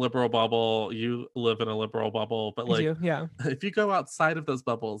live in a liberal bubble, you live in a liberal bubble, but I like do. Yeah. if you go outside of those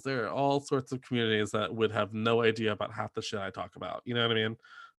bubbles, there are all sorts of communities that would have no idea about half the shit I talk about. You know what I mean?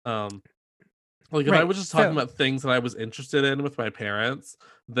 Um, like if I Right. was just talking So about things that I was interested in with my parents,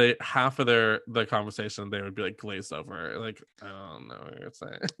 they half of the conversation they would be like glazed over. Like, I don't know what you're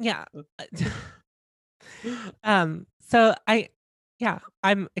saying. yeah. So yeah,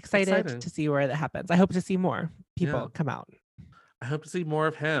 I'm excited Exciting. to see where that happens. I hope to see more Yeah. people come out. I hope to see more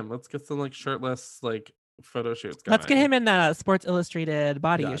of him. Let's get some like shirtless like photo shoots Let's get going. him in the Sports Illustrated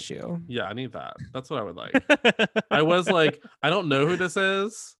body Yeah. issue. Yeah, I need that. That's what I would like. I was like, I don't know who this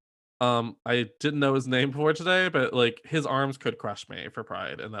is. I didn't know his name before today, but like his arms could crush me for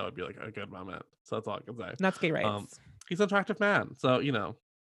pride, and that would be like a good moment. So that's all I can say. That's gay Um, rights. he's an attractive man, so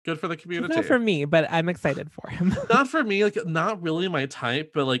good for the He's not community. for me, but I'm excited for him. Not for me, like not really my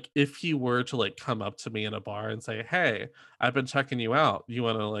type, but like if he were to like come up to me in a bar and say, "Hey, I've been checking you out. You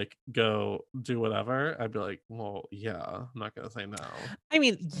want to like go do whatever?" I'd be like, "Well, yeah, I'm not gonna say no." I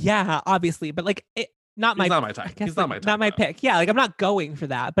mean, yeah, obviously, but like not He's my not my I type. guess He's not like my not type my though. pick. Yeah, like I'm not going for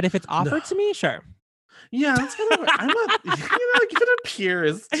that, but if it's No. offered to me, sure. Yeah, that's kind of I'm not like if it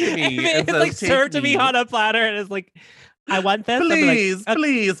appears to me and If it's says like take served to me me, on a platter and it's like, I want this, I'll be like, please, okay,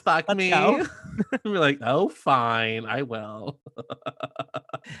 please fuck let's me. go. I'd be like, oh fine, I will.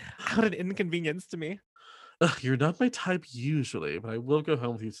 What an inconvenience to me. Ugh, you're not my type usually, but I will go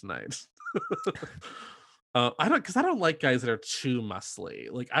home with you tonight. I don't like guys that are too muscly.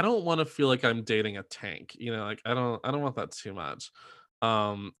 Like, I don't want to feel like I'm dating a tank. You know, like I don't want that too much.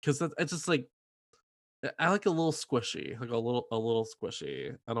 Because it's just like I like a little squishy, like a little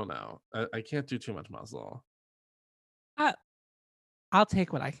squishy. I don't know. I can't do too much muscle. I, I'll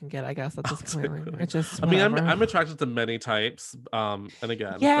take what I can get, I guess, at I'll this point. take Like, what it's just I mean, whatever. I'm attracted to many types. And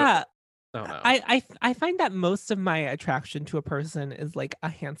again, but Yeah, I don't know. I find that most of my attraction to a person is like a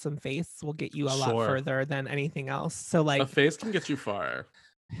handsome face will get you a lot Sure, further than anything else. So a like, face can get you far.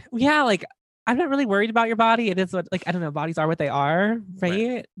 yeah, like I'm not really worried about your body. It is what like I don't know, bodies are what they are, Right.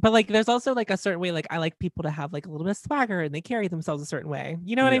 right? But like there's also like a certain way, like I like people to have like a little bit of swagger and they carry themselves a certain way.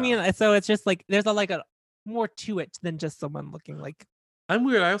 You know what I Yeah. mean? So it's just like there's a like a more to it than just someone looking like I'm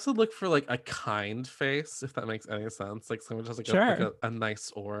weird. I also look for like a kind face, if that makes any sense. Like someone just sure. a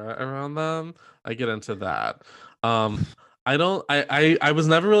nice aura around them. I get into that. Um, I don't. I was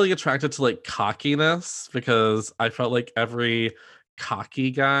never really attracted to like cockiness because I felt like every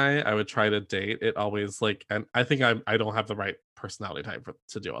cocky guy I would try to date, it always like, and I think I don't have the right personality type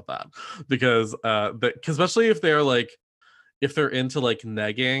to deal with that because especially if they're like if they're into like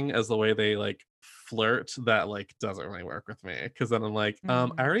negging as the way they like flirt, that like doesn't really work with me because then I'm like, I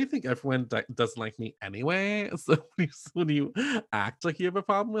Mm. already think everyone doesn't like me anyway. So when you act like you have a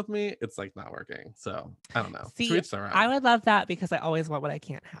problem with me, it's like not working. So I don't know. To See, each their I own. would love that because I always want what I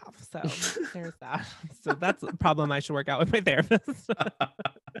can't have. So there's that. So that's a problem I should work out with my therapist.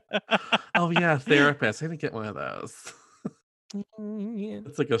 Oh yeah, therapist. I need to get one of those. Yeah.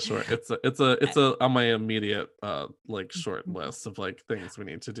 It's like a short. It's a on my immediate like short list of like things we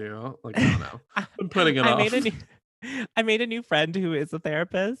need to do. Like I don't know. I I'm putting it I made a off. new I made a new friend who is a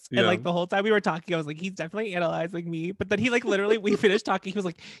therapist, and, Yeah. like, the whole time we were talking, I was like, "He's definitely analyzing me," but then he, like, literally we finished talking, he was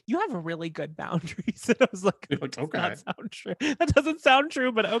like, "You have really good boundaries," and I was like, You're "That like, does okay. not sound true. That doesn't sound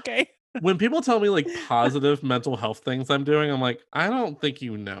true, but okay." When people tell me like positive mental health things I'm doing, I'm like, I don't think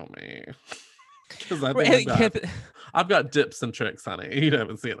you know me. Because I think Right, yeah, I've got dips and tricks, honey. You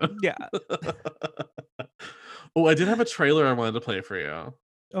haven't seen them. yeah, Oh, I did have a trailer I wanted to play for you.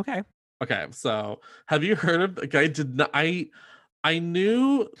 okay. Okay, so have you heard of like I did not I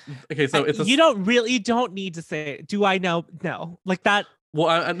knew okay, so it's a You don't need to say, "Do I know?" No, like that.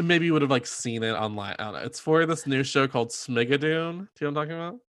 well, maybe you would have like seen it online. I don't know. It's for this new show called Smigadoon. Do you know what I'm talking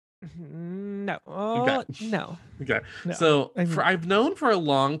about? No. Okay. Oh, no, Okay. no. So I for mean, I've known for a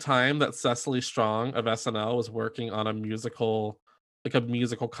long time that Cecily Strong of SNL was working on a musical, like a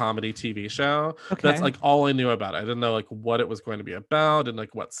musical comedy TV show. That's okay. like all I knew about it. I didn't know like what it was going to be about and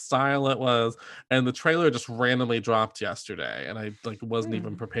like what style it was. And the trailer just randomly dropped yesterday and I like wasn't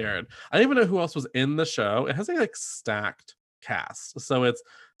even Hmm. prepared. I didn't even know who else was in the show. It has a like stacked cast. So it's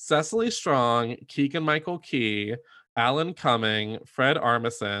Cecily Strong, Keegan Michael Key, Alan Cumming, Fred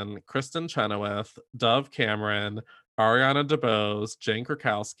Armisen, Kristen Chenoweth, Dove Cameron, Ariana DeBose, Jane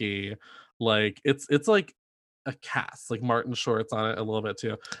Krakowski. Like it's like a cast, like Martin Short's on it a little bit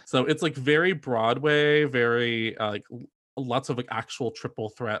too. So it's like very Broadway, very like lots of like actual triple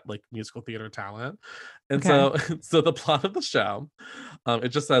threat like musical theater talent. And Okay. so so the plot of the show, it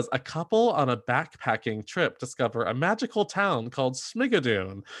just says a couple on a backpacking trip discover a magical town called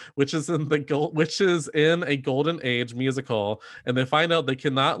Smigadoon, which is in a golden age musical, and they find out they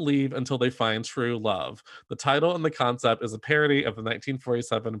cannot leave until they find true love. The title and the concept is a parody of the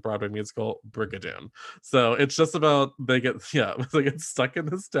 1947 Broadway musical Brigadoon. So it's just about they get stuck in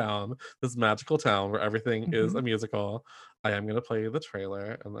this town, this magical town where everything is Mhm. a musical. I am gonna play you the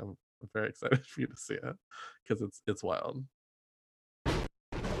trailer, and I'm very excited for you to see it because it's wild.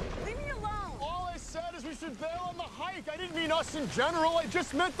 Leave me alone! All I said is we should bail on the hike. I didn't mean us in general. I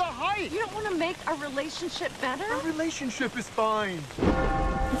just meant the hike. You don't want to make our relationship better? Our relationship is fine.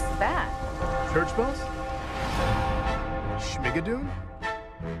 What's that? Church bells? Schmigadoon?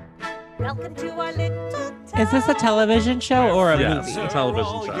 Welcome to our little town. Is this a television show or a Yes, movie? a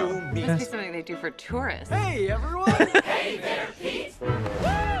television show. Must be something they do for tourists. Hey, everyone! Hey there, Pete!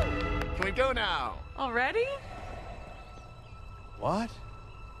 Can we go now? Already? What?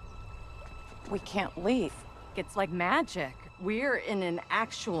 We can't leave. It's like magic. We're in an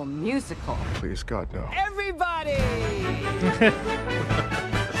actual musical. Please, God, no. Everybody!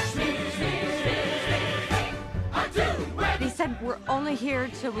 They said we're only here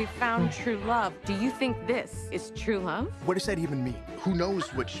till we found true love. Do you think this is true love? What does that even mean? Who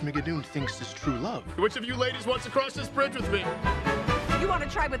knows what Schmigadoon thinks is true love? Which of you ladies wants to cross this bridge with me? You want to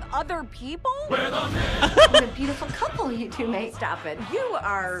try with other people? What a beautiful couple you two make. Stop it. You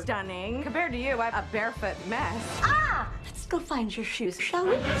are stunning. Compared to you, I'm a barefoot mess. Ah! Let's go find your shoes, shall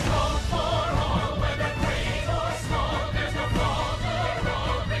we?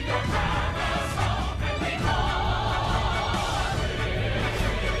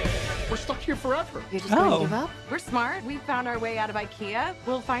 forever. You're just going Oh. to give up? We're smart. We found our way out of IKEA.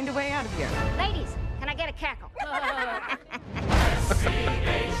 We'll find a way out of here. Ladies, can I get a cackle?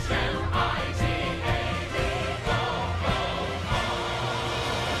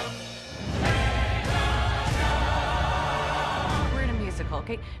 We're in a musical,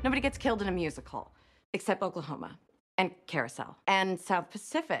 okay? Nobody gets killed in a musical except Oklahoma and Carousel and South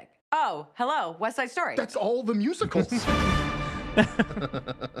Pacific. Oh, hello, West Side Story. That's all the musicals.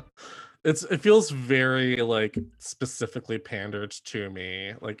 It feels very like specifically pandered to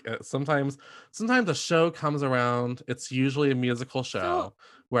me. Like sometimes a show comes around, it's usually a musical show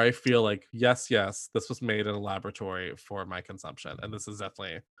where I feel like yes, this was made in a laboratory for my consumption, and this is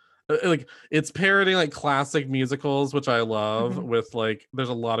definitely like it's parodying like classic musicals, which I love. With like there's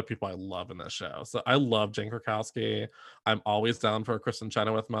a lot of people I love in this show, so I love Jane Krakowski. I'm always down for a Kristen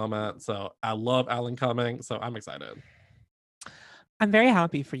Chenoweth moment, so I love Alan Cumming, so I'm excited. I'm very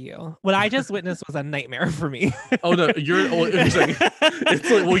happy for you. What I just witnessed was a nightmare for me. Oh no, it's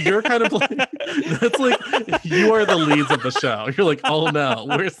like well, you're kind of like it's like you are the leads of the show. You're like, oh no,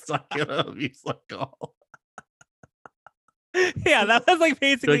 we're stuck in a musical. Yeah, that was like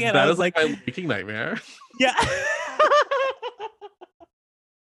basically Like, it. that I was is like, my waking nightmare. yeah.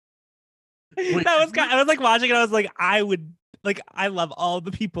 Wait, That was I was like watching it. I was like, I love all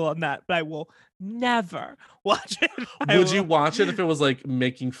the people on that, but I will never watch it. Would you watch it if it was like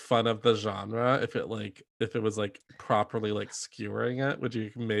making fun of the genre? If it was like properly like skewering it, would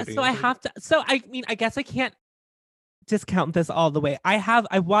you maybe? So I have to. So I mean, I guess I can't discount this all the way.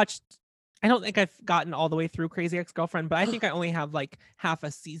 I watched. I don't think I've gotten all the way through Crazy Ex-Girlfriend, but I think I only have like half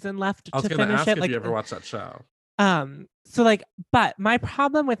a season left I was to gonna finish ask it. if Like you ever watched that show. So like, but my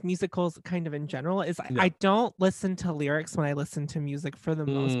problem with musicals kind of in general is Yeah. I don't listen to lyrics when I listen to music for the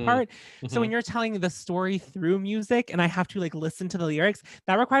most part. So when you're telling the story through music and I have to like listen to the lyrics,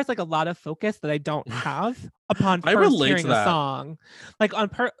 that requires like a lot of focus that I don't have upon I first relate to hearing a that. song. Like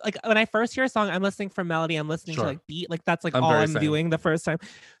like when I first hear a song, I'm listening for melody, I'm listening to Sure. like beat, like that's like I'm all very I'm same. doing the first time.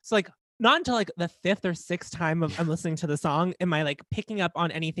 So like not until like the fifth or sixth time I'm listening to the song am I like picking up on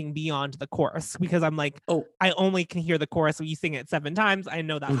anything beyond the chorus, because I'm like, Oh, I only can hear the chorus when you sing it 7 times. I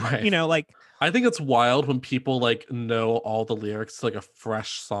know that part, Right. you know, like I think it's wild when people like know all the lyrics to like a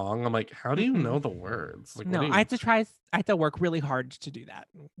fresh song. I'm like, how do you know the words? Like, what no, do you- I have to work really hard to do that.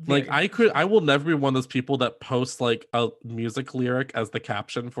 like Very I will never be one of those people that post like a music lyric as the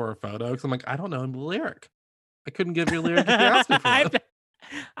caption for a photo, because I'm like, I don't know the lyric. I couldn't give you a lyric if you asked me for I've, it.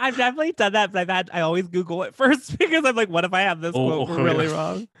 I've definitely done that, but I always Google it first because I'm like, what if I have this quote really yeah.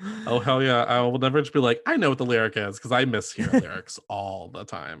 wrong? Oh hell yeah! I will never just be like, I know what the lyric is, because I mishear lyrics all the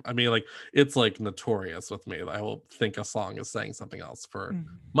time. I mean, like it's like notorious with me that I will think a song is saying something else for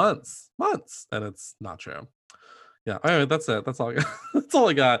months, and it's not true. Yeah. All right, that's it. That's all I got. That's all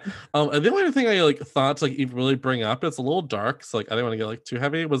I got. And the only other thing I like thought to like even really bring up, it's a little dark, so like I didn't want to get like too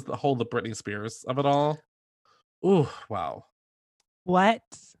heavy, was the Britney Spears of it all. Ooh, wow. What?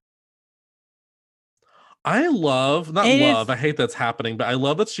 I love, not It love, is- I hate that's happening, but I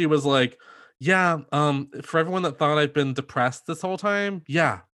love that she was like, yeah, for everyone that thought I've been depressed this whole time,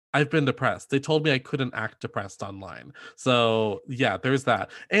 yeah, I've been depressed. They told me I couldn't act depressed online. So yeah, there's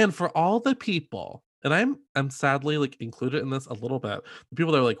that. And for all the people, and I'm sadly like included in this a little bit, the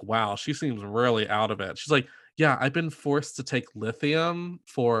people that are like, wow, she seems really out of it. She's like, yeah, I've been forced to take lithium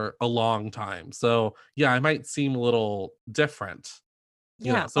for a long time. So yeah, I might seem a little different.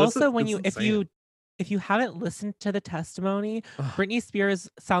 You Yeah. know, so Also, when it's you insane. if you haven't listened to the testimony, Ugh. Britney Spears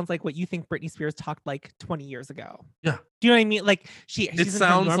sounds like what you think Britney Spears talked like 20 years ago. Yeah. Do you know what I mean? Like she's in her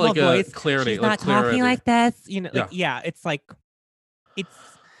sounds normal like a voice. clarity, She's like not talking clarity. like this. You know, like Yeah. it's like it's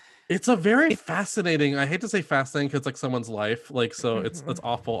It's a very fascinating, I hate to say fascinating because it's like someone's life, like, so it's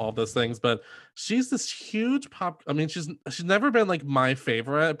awful, all those things, but she's this huge pop, I mean, she's never been like my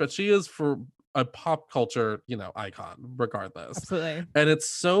favorite, but she is for a pop culture, you know, icon regardless. absolutely. And it's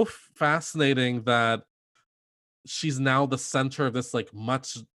so fascinating that she's now the center of this like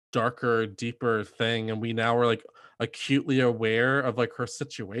much darker, deeper thing, and we now are like acutely aware of like her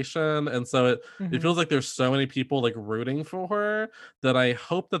situation, and so it Mhm. feels like there's so many people like rooting for her, that I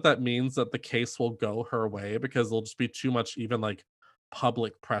hope that means that the case will go her way, because there'll just be too much even like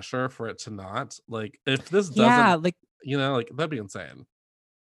public pressure for it to not. Like if this Yeah, doesn't, like you know, like that'd be insane.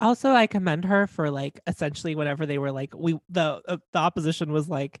 also I commend her for like essentially whenever they were like the opposition was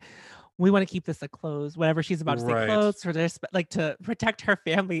like, we want to keep this a close, whatever she's about to say Right. close, for this, like to protect her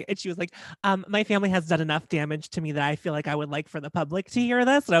family. And she was like, my family has done enough damage to me that I feel like I would like for the public to hear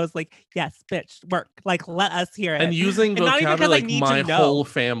this. And I was like, yes, bitch, work. Like, let us hear it. And using And not even vocabulary 'cause I like need my to know. whole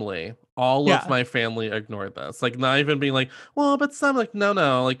family, all Yeah. of my family ignored this, like not even being like, well, but some, like no,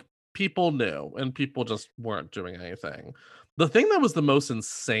 like people knew and people just weren't doing anything. The thing that was the most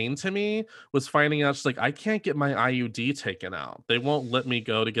insane to me was finding out she's like, I can't get my IUD taken out. They won't let me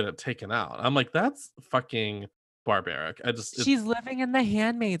go to get it taken out. I'm like, that's fucking barbaric. She's living in The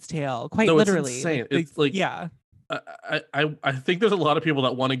Handmaid's Tale, quite No, it's literally. insane. It's like, yeah. I think there's a lot of people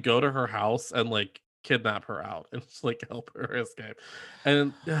that want to go to her house and like kidnap her out and just like help her escape.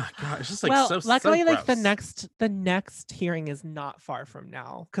 And God, it's just like Well, so luckily, so like gross. the next hearing is not far from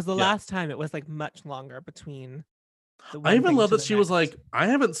now, because the Yeah. last time it was like much longer between the I one even thing love to that the she was next. like, I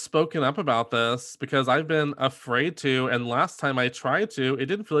haven't spoken up about this because I've been afraid to. And last time I tried to, it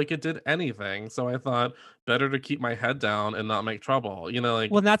didn't feel like it did anything. So I thought better to keep my head down and not make trouble. You know, Well,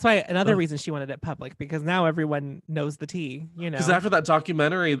 like, and that's why another reason she wanted it public, because now everyone knows the tea, because after that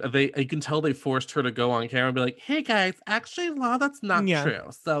documentary, you can tell they forced her to go on camera and be like, hey guys, actually, law, that's not Yeah.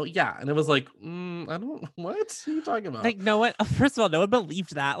 true. So yeah. And it was like, I don't, what are you talking about? Like no one, first of all, no one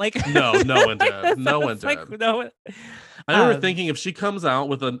believed that. Like No one did. so No one it's like, did. no one. I remember thinking if she comes out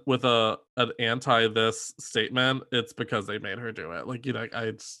with an anti this statement, it's because they made her do it. Like, you know,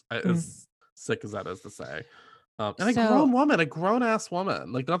 as sick as that is to say. And a So- grown woman, a grown ass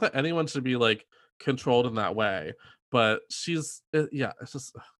woman. Like, not that anyone should be like controlled in that way, but she's yeah. It's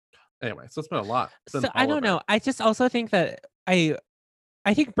just anyway. So it's been a lot. It's been So I all don't over. know. I just also think that I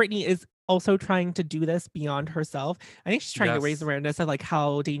think Britney is also trying to do this beyond herself. I think she's trying to raise Yes. awareness of like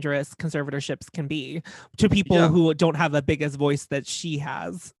how dangerous conservatorships can be to people Yeah. who don't have the biggest voice that she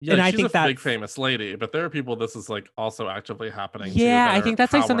has. Yeah, and I she's think a that's big famous lady, but there are people this is like also actively happening. yeah, to I that think are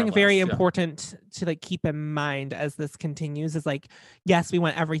that's like something very powerless. Yeah. important to like keep in mind as this continues. Is like, yes, we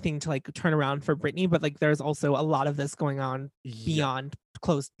want everything to like turn around for Britney, but like there's also a lot of this going on Yeah. beyond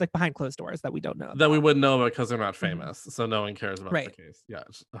behind closed doors that we don't know That we about. wouldn't know about because they're not famous, so no one cares about Right. the case. Yeah.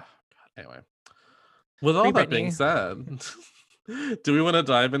 God. Anyway, with all Free that being Britney. said, do we want to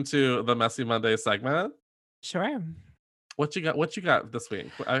dive into the Messy Monday segment? Sure. What you got? What you got this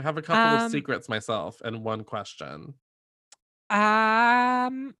week? I have a couple of Um, secrets myself and one question.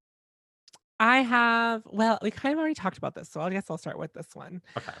 Um, I have, well, we kind of already talked about this, so I guess I'll start with this one.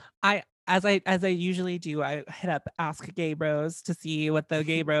 Okay. As I usually do, I hit up Ask Gay Bros to see what the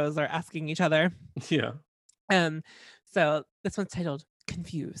gay bros are asking each other. Yeah. So this one's titled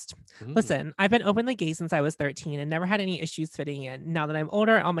Confused. Mm. Listen, I've been openly gay since I was 13 and never had any issues fitting in. Now that I'm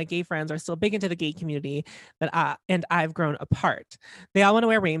older, all my gay friends are still big into the gay community and I've grown apart. They all want to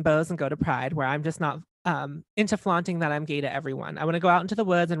wear rainbows and go to Pride, where I'm just not into flaunting that I'm gay to everyone. I want to go out into the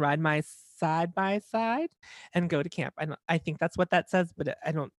woods and ride my side by side and go to camp. I think that's what that says, but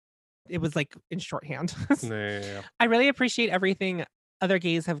it was like in shorthand. Yeah. I really appreciate everything other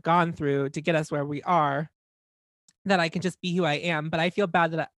gays have gone through to get us where we are, that I can just be who I am. But I feel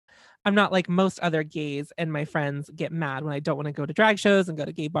bad that I'm not like most other gays, and my friends get mad when I don't want to go to drag shows and go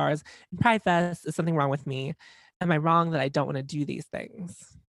to gay bars and Pride Fest. Is something wrong with me? Am I wrong that I don't want to do these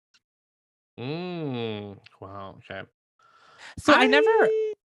things? Wow. Okay. So I never,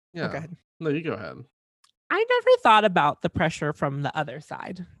 Yeah. go ahead. No, you go ahead. I never thought about the pressure from the other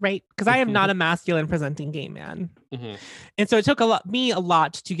side, right? Because I am not a masculine presenting gay man. Mhm. And so it took me a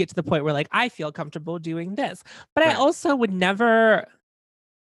lot to get to the point where like I feel comfortable doing this. But I Right. also would never,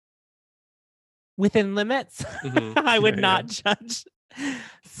 within limits, Mhm. I would Yeah, not judge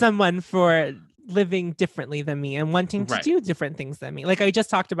someone for living differently than me and wanting to Right. do different things than me. Like I just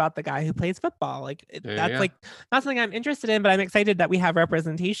talked about the guy who plays football. Like Yeah, that's yeah. like not something I'm interested in, but I'm excited that we have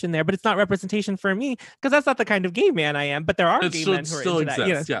representation there. But it's not representation for me because that's not the kind of gay man I am. But there are It gay still, men who are still into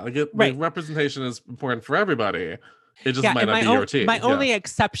exists. that. You know? Yeah. Like Right. the representation is important for everybody. It just Yeah, might and not be your tea. my Yeah. only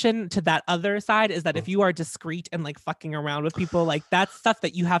exception to that other side is that if you are discreet and like fucking around with people, like that's stuff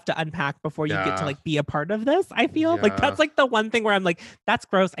that you have to unpack before you get Yeah. to like be a part of this. I feel like Yeah. that's like the one thing where I'm like, that's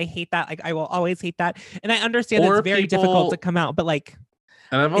gross. I hate that. Like I will always hate that. And I understand Or it's very difficult to people- come out, but like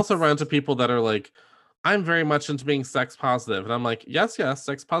And I've also It's- run into people that are like, I'm very much into being sex positive. And I'm like, yes,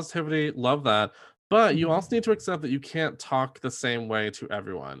 sex positivity, love that. But you Mhm. also need to accept that you can't talk the same way to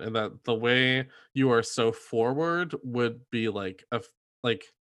everyone. And that the way you are so forward would be like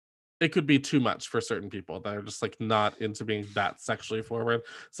it could be too much for certain people that are just like not into being that sexually forward.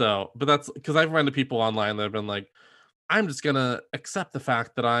 So, but that's because I've run into people online that have been like, I'm just gonna accept the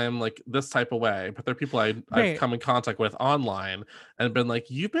fact that I'm like this type of way. But there are people I've Right. come in contact with online and been like,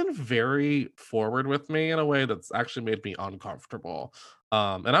 you've been very forward with me in a way that's actually made me uncomfortable.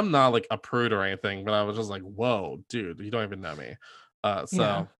 And I'm not like a prude or anything, but I was just like, whoa, dude, you don't even know me. So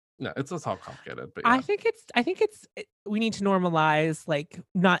Yeah. no, it's just all complicated. But yeah. I think we need to normalize like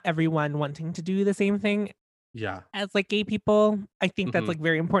not everyone wanting to do the same thing Yeah. as like gay people. I think that's Mhm. like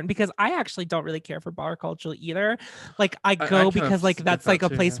very important because I actually don't really care for bar culture either. Like I I go kind of because like get that's that like a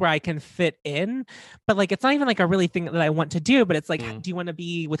too, place yeah. where I can fit in, but like it's not even like a really thing that I want to do, but it's like Mm. do you want to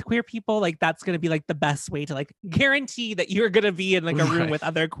be with queer people? Like that's going to be like the best way to like guarantee that you're going to be in like a room Right. with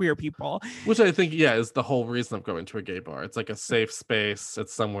other queer people. Which I think, yeah, is the whole reason of going to a gay bar. It's like a safe space.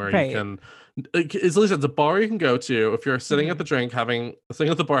 It's somewhere you Right. can, at least it's a bar you can go to. If you're sitting at Mhm. the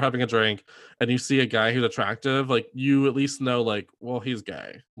sitting at the bar having a drink, and you see a guy who's attractive, like you at least know, like, well, he's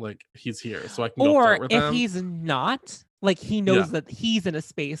gay. Like he's here, so I can go Or flirt with if him. he's not, like he Yeah. knows that he's in a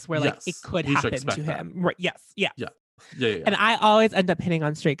space where like it Yes. could He should happen to expect that. him. Right. Yes. Yes. Yeah. Yeah. Yeah. And Yeah. I always end up hitting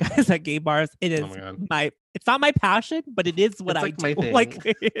on straight guys at gay bars. It Oh is my god. it's not my passion, but it is what It's I like do. my Like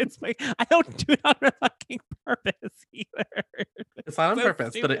thing. it's my I don't do it on a fucking purpose either. It's not on So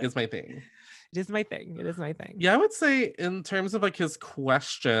purpose, but it stupid. is my thing. It is my thing. It is my thing. Yeah, I would say in terms of like his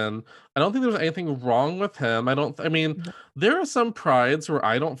question, I don't think there's anything wrong with him. I mean, No. there are some prides where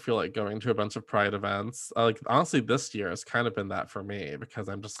I don't feel like going to a bunch of pride events. Like honestly, this year has kind of been that for me because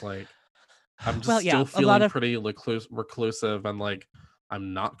I'm just like, I'm just Well, yeah, still a lot feeling of pretty reclusive and like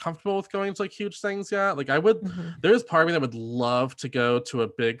I'm not comfortable with going to like huge things yet. Like I would, mhm. there's part of me that would love to go to a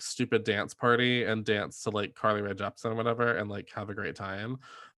big stupid dance party and dance to like Carly Rae Jepsen or whatever and like have a great time.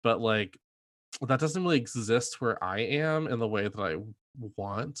 But like that doesn't really exist where I am in the way that I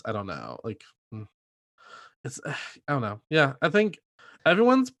want. I don't know. Like it's I don't know. Yeah, I think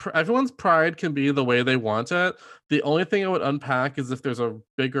everyone's pride can be the way they want it. The only thing I would unpack is if there's a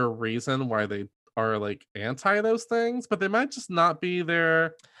bigger reason why they are like anti those things, but they might just not be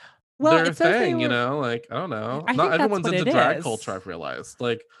Well, their it says they thing, were like I don't know. I Not think that's everyone's what into it drag is. culture, I've realized.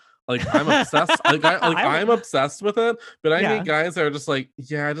 Like I'm obsessed. I'm I obsessed with it, but I meet yeah, guys that are just like,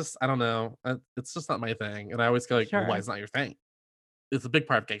 yeah, I don't know. It's just not my thing. And I always go like, well, why sure. is it not your thing? It's a big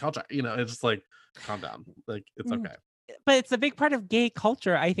part of gay culture. It's just like, calm down. Like it's Mm, okay. but it's a big part of gay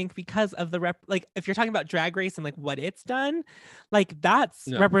culture, I think, because of the like if you're talking about drag race and like what it's done, like that's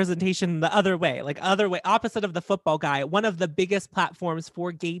Yeah. representation the other way, like other way, opposite of the football guy. One of the biggest platforms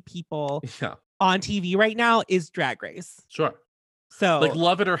for gay people Yeah. on TV right now is Drag Race. Sure. Like So,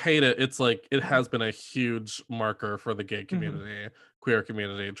 love it or hate it, it's like it has been a huge marker for the gay mhm, community, queer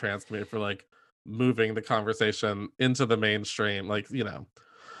community, trans community for like moving the conversation into the mainstream. Like,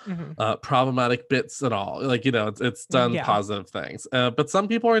 mhm, problematic bits and all. Like, it's done yeah, positive things. But some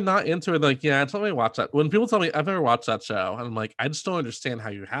people are not into it. Like, yeah, tell me watch that. When people tell me I've never watched that show, and I'm like, I just don't understand how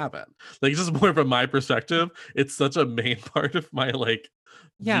you haven't. Like, it's just more from my perspective. It's such a main part of my like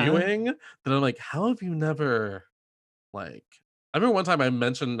yeah. viewing that I'm like, how have you never like I remember one time I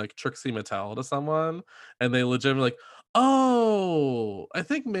mentioned like Trixie Mattel to someone, and they legitimately like, oh, I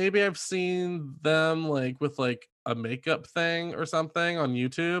think maybe I've seen them like with like a makeup thing or something on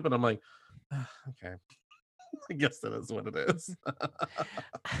YouTube, and I'm like, "Ah, okay, I guess that is what it is."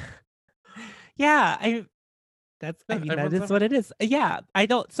 Yeah, I Yeah, mean, that everyone's is what different. it is. Yeah, I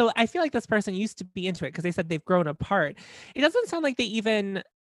don't. So I feel like this person used to be into it because they said they've grown apart. It doesn't sound like they even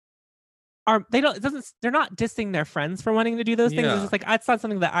are. They don't. It doesn't. They're not dissing their friends for wanting to do those things. It's Yeah, just like it's not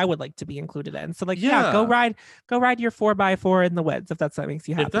something that I would like to be included in. So like, yeah, yeah. go ride your 4x4 in the woods if that's what makes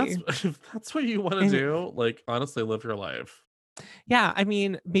you If that's happy. if that's what you want to And do, like honestly, live your life. yeah, I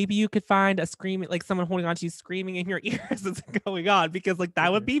mean, maybe you could find a screaming, like someone holding on to you, screaming in your ears. What's going on? Because like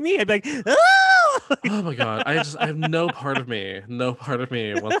that would be me. I'd be like, oh! Oh my god, I have no part of me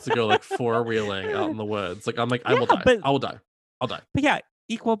wants to go like four wheeling out in the woods. Like I'm like I Yeah, will die. I will die. I'll die. but yeah,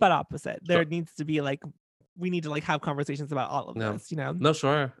 equal but opposite. There Sure. needs to be like we need to like have conversations about all of No. this, you know? No,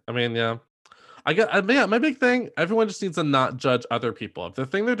 sure. I mean, yeah. Yeah, my big thing, everyone just needs to not judge other people. If the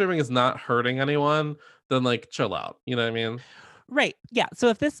thing they're doing is not hurting anyone, then like chill out. You know what I mean? Right. Yeah. So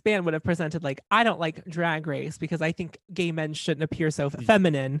if this band would have presented like, I don't like drag race because I think gay men shouldn't appear so Y-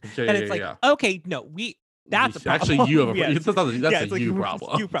 feminine, Yeah, then yeah, it's yeah, like, yeah. okay, no, that's a problem. Actually, you have a Yes. that's a it's like you it's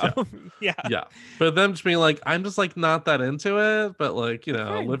problem. you Yeah, problem. Yeah. yeah. But them just being like, I'm just like not that into it, but like, That's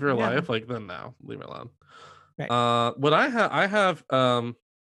fine. live your Yeah. life, like then no, leave it alone. Right. What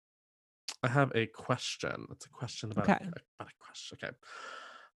I have a question. It's a question about Okay. about a question. Okay.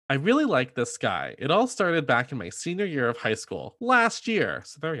 I really like this guy. It all started back in my senior year of high school last year,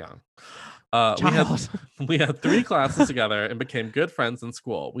 so very young. We had Child. we had three classes together and became good friends in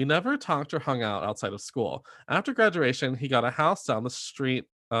school. We never talked or hung out outside of school. After graduation, he got a house down the street,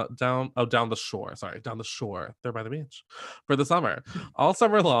 down the shore. Sorry, down the shore, there by the beach, for the summer. All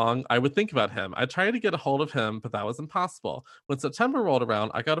summer long, I would think about him. I tried to get a hold of him, but that was impossible. When September rolled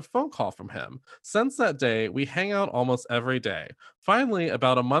around, I got a phone call from him. Since that day, we hang out almost every day. Finally,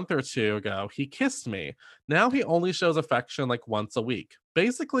 about a month or two ago, he kissed me. Now he only shows affection like once a week.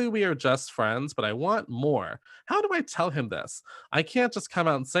 Basically, we are just friends, but I want more. How do I tell him this? I can't just come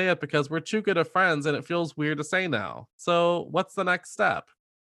out and say it because we're too good of friends and it feels weird to say now. So, what's the next step?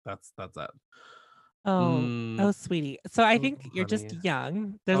 That's it. Oh, Mm, oh, sweetie. So I oh, think you're just honey.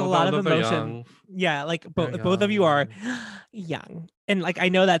 young. There's a Oh, lot of they're emotion. young. Yeah, like They're both of you are young. young. And like I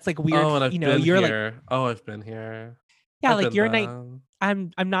know that's like weird, Oh, and I've been you're like, here. Oh, I've been here. yeah, I've like been you're nine. there.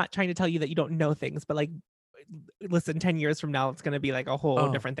 I'm not trying to tell you that you don't know things, but like listen, 10 years from now it's gonna be like a whole Oh,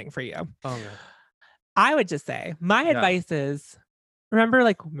 different thing for you. oh yeah. I would just say my Yeah. advice is remember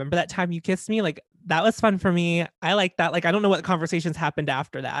that time you kissed me? Like that was fun for me. I like that. Like I don't know what conversations happened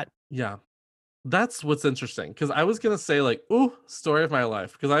after that. Yeah. That's what's interesting because I was gonna say like, ooh, story of my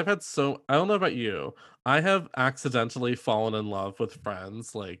life because I've had I don't know about you, I have accidentally fallen in love with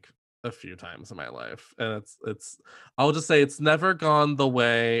friends like a few times in my life, and it's I'll just say it's never gone the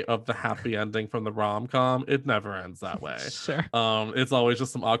way of the happy ending from the rom com. It never ends that way. Sure. It's always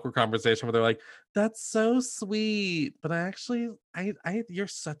just some awkward conversation where they're like, "That's so sweet," but I you're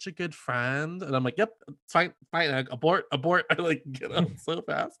such a good friend, and I'm like, "Yep, it's fine, fine, abort, abort." I like get up so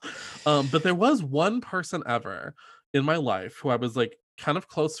fast. But there was one person ever in my life who I was like kind of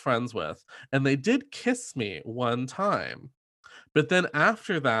close friends with, and they did kiss me one time. But then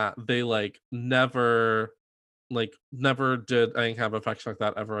after that, they never did any kind of affection like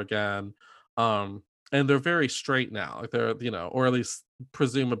that ever again. And they're very straight now. Like they're, or at least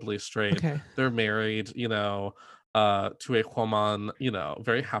presumably straight. Okay. They're married, to a woman,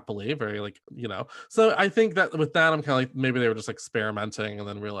 very happily, very So I think that with that, I'm kind of like maybe they were just experimenting and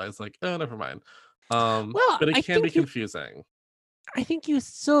then realized like, oh, never mind. Well, But it can be confusing. I think you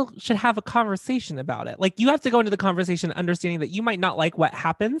still should have a conversation about it. Like you have to go into the conversation understanding that you might not like what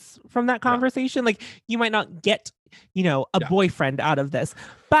happens from that Yeah. conversation. Like you might not get, a Yeah. boyfriend out of this.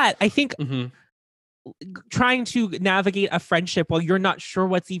 But I think hmm trying to navigate a friendship while you're not sure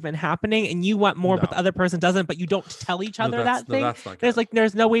what's even happening and you want more but the No. other person doesn't, but you don't tell each other that thing. That's not good.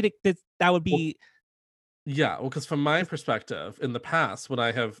 There's no way to that would be Yeah, well, because from my perspective, in the past, when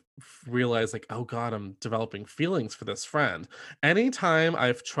I have realized, like, oh God, I'm developing feelings for this friend, anytime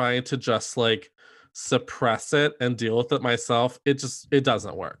I've tried to just like suppress it and deal with it myself, it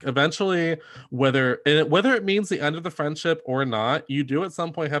doesn't work. Eventually, whether it means the end of the friendship or not, you do at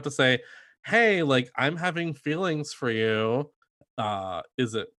some point have to say, hey, like, I'm having feelings for you.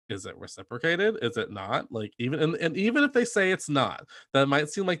 Is it reciprocated? Is it not? Like, and even if they say it's not, that might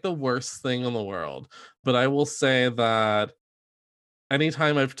seem like the worst thing in the world. But I will say that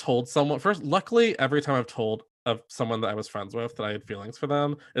anytime I've told someone, first, luckily, every time I've told of someone that I was friends with that I had feelings for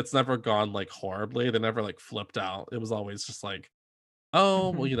them, it's never gone like horribly. They never like flipped out. It was always just like,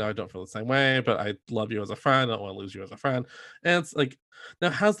 oh, well, Mhm. I don't feel the same way, but I love you as a friend. I don't want to lose you as a friend. And it's like,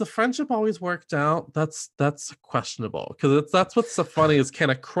 now has the friendship always worked out? That's questionable because that's what's so funny is can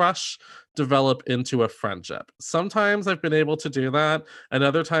a crush develop into a friendship? Sometimes I've been able to do that, and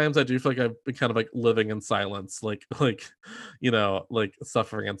other times I do feel like I've been kind of like living in silence, like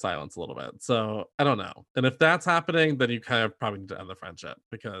suffering in silence a little bit. So I don't know. And if that's happening, then you kind of probably need to end the friendship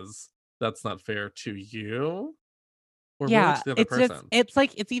because that's not fair to you or really to Yeah, the other it's just person. it's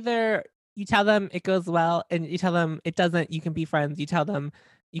like it's either you tell them it goes well and you tell them it doesn't, you can be friends. You tell them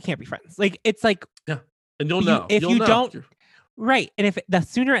you can't be friends. Like it's like Yeah, and you'll you know. if You'll you know. don't right. And if the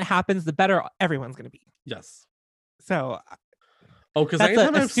sooner it happens, the better everyone's gonna be. Yes. So Oh, because that's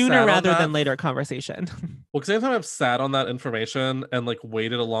anytime a I've sooner sat on rather than that later conversation. well, because anytime I've sat on that information and, like,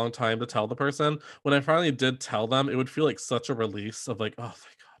 waited a long time to tell the person, when I finally did tell them, it would feel like such a release of, like, "Oh,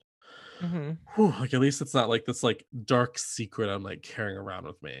 thank God." hmm Whew, like, at least it's not, like, this, like, dark secret I'm, like, carrying around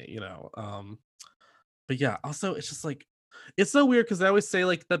with me, But yeah, also, it's just, like it's so weird because they always say,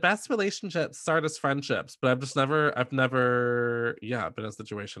 like, the best relationships start as friendships, but I've never, yeah, been in a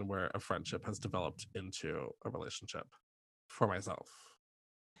situation where a friendship has developed into a relationship for myself.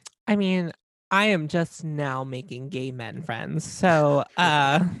 I mean, I am just now making gay men friends. So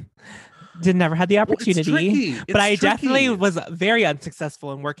did never had the Well, it's opportunity. tricky. But It's I definitely tricky. was very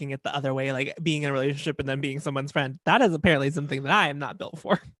unsuccessful in working it the other way, like being in a relationship and then being someone's friend. That is apparently something that I am not built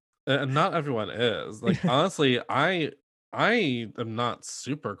for. And not everyone is. Like, honestly, I am not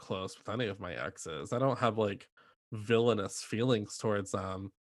super close with any of my exes. I don't have like villainous feelings towards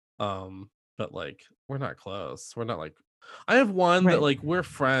them. But like we're not close. We're not like I have one that Right. like we're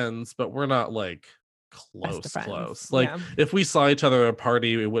friends, but we're not like Best of close, friends. close. Like Yeah. if we saw each other at a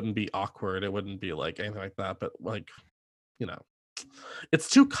party, it wouldn't be awkward. It wouldn't be like anything like that. But like, you know,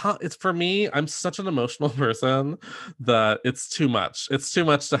 it's for me, I'm such an emotional person that it's too much. It's too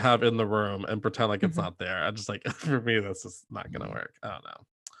much to have in the room and pretend like it's Mhm. not there. I just like for me, this is not gonna work. I don't know.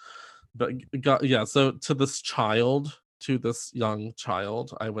 But yeah, so to this child to this young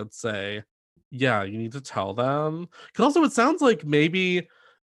child, I would say, yeah, you need to tell them. Because also it sounds like maybe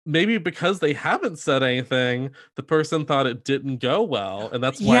because they haven't said anything, the person thought it didn't go well, and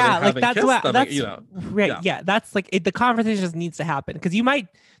that's why they Yeah, like haven't that's kissed what them. that's You know, right. yeah, Yeah, that's like the conversation just needs to happen because you might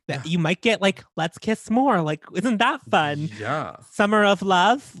get like, let's kiss more. Like, isn't that fun? yeah. Summer of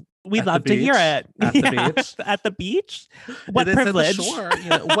love. We'd At the love to hear beach? it. At the Yeah, beach? At the beach. What It is at the privilege? shore, you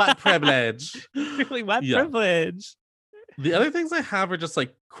know, what privilege? Really, what Yeah. privilege? The other things I have are just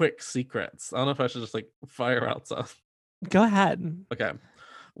like quick secrets. I don't know if I should just like fire out some. Go ahead. Okay.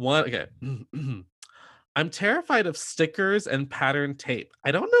 One, okay. I'm terrified of stickers and pattern tape.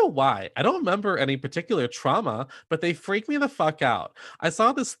 I don't know why. I don't remember any particular trauma, but they freak me the fuck out. I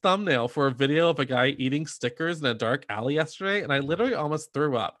saw this thumbnail for a video of a guy eating stickers in a dark alley yesterday, and I literally almost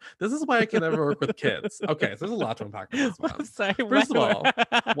threw up. This is why I can never work with kids. Okay, so there's a lot to unpack with this one. I'm sorry. First of all,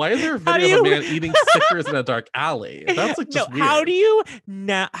 why is there a How video do of a you- man eating stickers in a dark alley? That's like just weird. How do you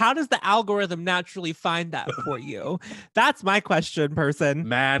how does the algorithm naturally find that for you? That's my question, person.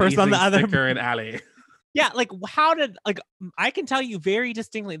 Man person on eating the other- sticker in alley. Yeah, like how did like I can tell you very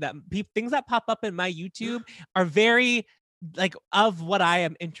distinctly that things that pop up in my YouTube are very like of what I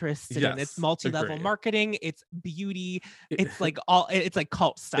am interested in. It's Yes, multi-level agree. marketing, it's beauty, it's like it's like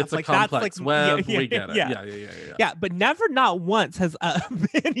cult stuff. It's a like complex that's like web. yeah, We get it. yeah. Yeah. Yeah, but never, not once has a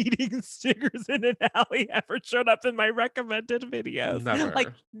man eating stickers in an alley ever showed up in my recommended videos. Never.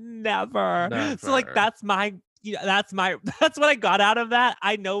 Like never. So like Never. that's my that's what I got out of that.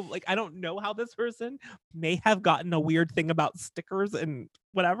 I know, like, I don't know how this person may have gotten a weird thing about stickers and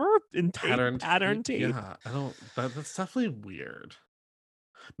whatever and tape, pattern tape. Yeah, I don't. That's definitely weird.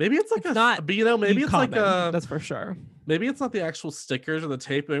 Maybe it's like It's not but you know, maybe it's like common, that's for sure. maybe it's not the actual stickers or the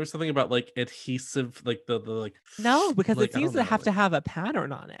tape. Maybe it's something about like adhesive, like the like. No, because like, it I seems don't to have know, to like- have a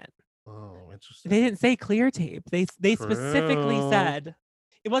pattern on it. Oh, interesting. They didn't say clear tape. They specifically True. said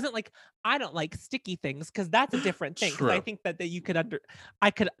it wasn't like I don't like sticky things because that's a different thing. Because I True. think that you could I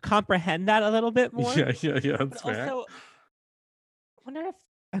could comprehend that a little bit more. Yeah. But That's fair. also, I wonder if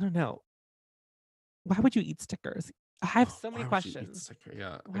I don't know. Why would you eat stickers? I have so many Why would you eat questions. sticker?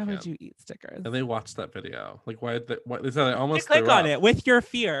 Yeah. I Why would can't. you eat stickers? And they watched that video. Like, why? They said I You almost click threw on up. it with your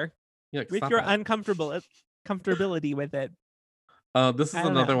fear, Yeah, with stop your it. comfortability with it. This is I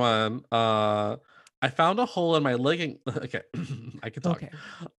don't another know. one. I found a hole in my legging. Okay, I can talk. Okay.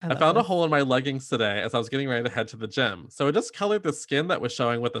 I love found a this. hole in my leggings today as I was getting ready to head to the gym. So I just colored the skin that was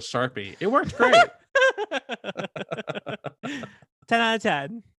showing with a Sharpie. It worked great. 10 out of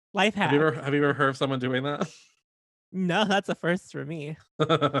 10. Life hack. Have you ever heard of someone doing that? No, that's a first for me.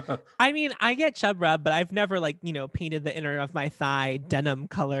 I mean, I get chub rub, but I've never painted the inner of my thigh denim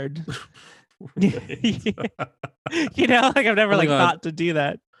colored. Like I've never Oh my God. thought to do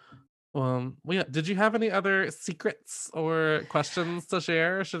that. Well, yeah. Did you have any other secrets or questions to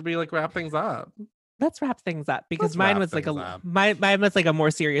share? Should we wrap things up? Let's wrap things up because Let's mine wrap was things up. mine was like a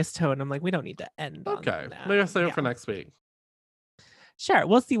more serious tone. I'm like, we don't need to end. on Okay, that. maybe I'll save it for Yeah. next week. Sure,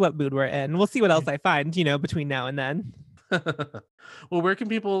 we'll see what mood we're in. We'll see what else I find, between now and then. Well, where can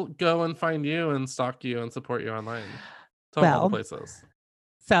people go and find you and stalk you and support you online? Tell them all Well, the places.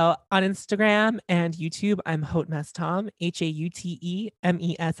 So on Instagram and YouTube, I'm Houtmess Tom,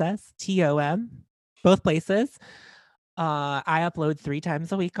 HAUTEMESSTOM, both places. I upload 3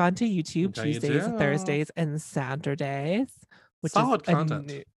 times a week onto YouTube, Okay, you Tuesdays, do. Thursdays, and Saturdays. Which Solid is a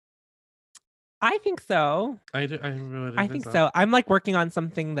content. I think so. I really do I think so. I'm working on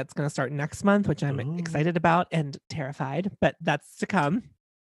something that's going to start next month, which I'm Ooh. excited about and terrified, but that's to come.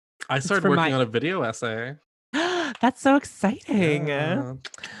 I started for working my- on a video essay. That's so exciting. Yeah.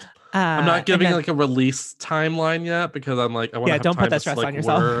 I'm not and giving then- a release timeline yet because I'm I want to Yeah, have don't time put that to stress just, on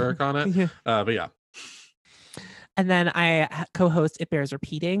yourself. work on it. Yeah. But yeah. And then I co-host It Bears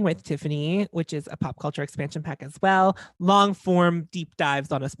Repeating with Tiffany, which is a pop culture expansion pack as well. Long form deep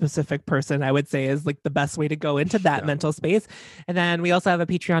dives on a specific person, I would say, is the best way to go into that Yeah. mental space. And then we also have a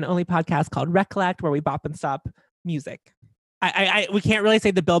Patreon only podcast called Recollect, where we bop and stop music. We can't really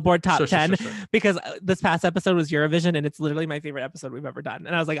say the Billboard top Sure, 10 sure. because this past episode was Eurovision, and it's literally my favorite episode we've ever done.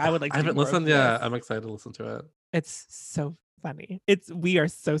 And I was like, I would like. I To do haven't more of listened yet. this. I'm excited to listen to it. It's so funny. We are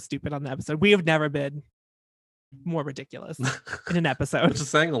so stupid on the episode. We have never been more ridiculous in an episode. Which is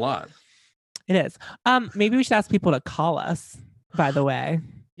saying a lot. It is. Maybe we should ask people to call us, by the way.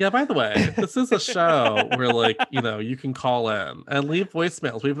 Yeah, by the way, this is a show where you can call in and leave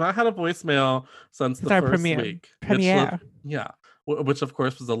voicemails. We've not had a voicemail since It's the our first premiere. week. Premiere. Which of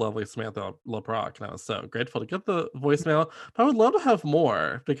course was the lovely Samantha LeBrock, and I was so grateful to get the voicemail. But I would love to have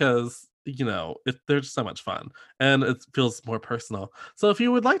more because you know, they're just so much fun and it feels more personal. So if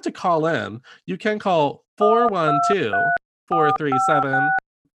you would like to call in, you can call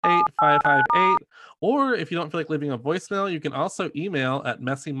 412-437-8558. Or if you don't feel like leaving a voicemail, you can also email at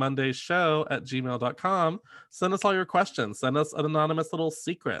messymondayshow@gmail.com. Send us all your questions. Send us an anonymous little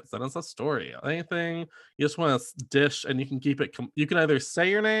secret. Send us a story. Anything you just want to dish, and you can keep it. You can either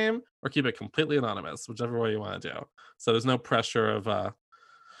say your name or keep it completely anonymous, whichever way you want to do. So there's no pressure of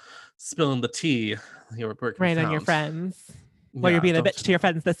spilling the tea. Right on your friends. Well, you're being a bitch to your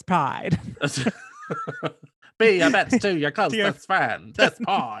friends this pride. Be a bitch to your closest friend this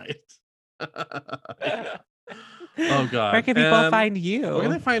pride. Oh god. Where can people find you? Where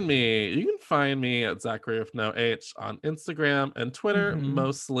can they find me? You can find me at Zachary with no H on Instagram and Twitter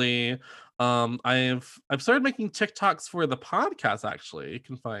mostly. I've started making TikToks for the podcast actually. You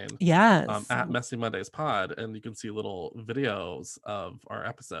can find at Messy Mondays Pod, and you can see little videos of our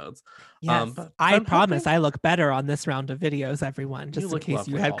episodes. Yes. But I promise I look better on this round of videos, everyone, just in case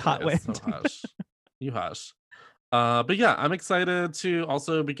you had caught wind. So hush. You hush. But yeah, I'm excited to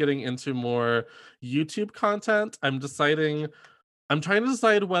also be getting into more YouTube content. I'm trying to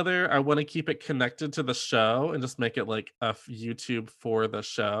decide whether I want to keep it connected to the show and just make it like a YouTube for the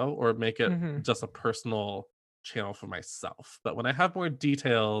show, or make it just a personal channel for myself. But when I have more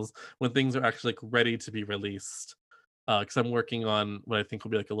details, when things are actually like ready to be released, because I'm working on what I think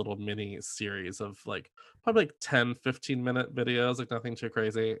will be like a little mini series of like probably like 10-15 minute videos, like nothing too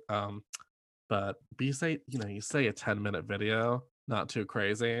crazy. But you say a 10-minute video, not too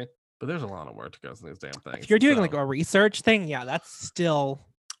crazy, but there's a lot of work to go into these damn things. If you're doing like a research thing, yeah, that's still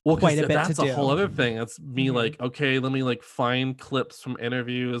quite a bit to do. That's a whole other thing. It's me like, okay, let me like find clips from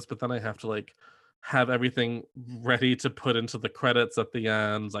interviews, but then I have to like have everything ready to put into the credits at the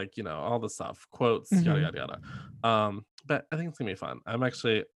end, like, you know, all the stuff, quotes, yada yada yada. But I think it's gonna be fun. I'm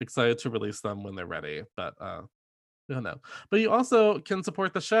actually excited to release them when they're ready, but I don't know. But you also can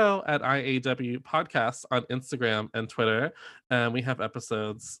support the show at IAW Podcast on Instagram and Twitter. And we have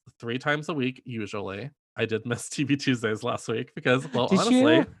episodes 3 times a week, usually. I did miss TV Tuesdays last week because, well,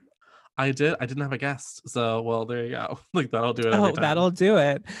 honestly, I didn't have a guest. So, well, there you go. Like, that'll do it every time. That'll do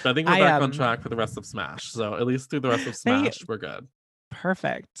it. But I think we're back on track for the rest of Smash. So, at least through the rest of Smash, we're good.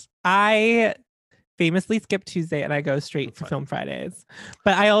 Perfect. I famously skip Tuesday and I go straight for Film Fridays.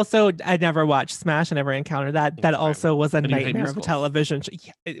 But I never watched Smash. I never encountered that. That also was a nightmare of a television show.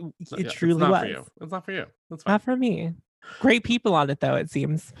 Yeah, it truly was. It's not for you. It's not for me. Great people on it though, it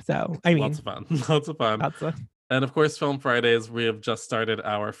seems. So I mean, lots of fun. And of course, Film Fridays, we have just started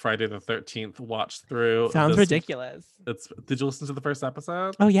our Friday the 13th watch through. Sounds ridiculous. Did you listen to the first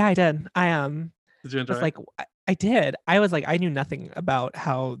episode? Oh yeah, I did. Did you enjoy it? Like, I did. I was like, I knew nothing about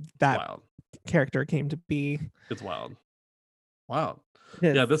how that character came to be. It's wild.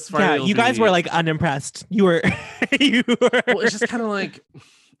 Yeah, this Friday. Yeah, you guys were like unimpressed. You were. Well, it's just kind of like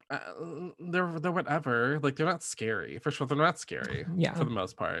they're whatever. Like, they're not scary. For sure, they're not scary. Yeah, for the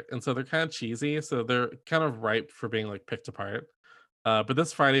most part, and so they're kind of cheesy. So they're kind of ripe for being like picked apart. But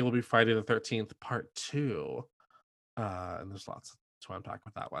this Friday will be Friday the 13th, part 2. And there's lots to unpack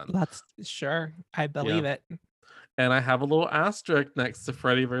with that one. Sure, I believe it. And I have a little asterisk next to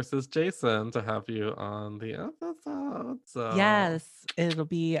Freddy versus Jason to have you on the episode. So. Yes, it'll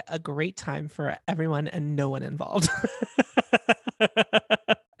be a great time for everyone and no one involved.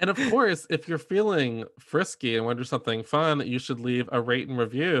 And of course, if you're feeling frisky and want to do something fun, you should leave a rate and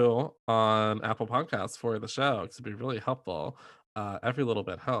review on Apple Podcasts for the show, because it'd be really helpful. Every little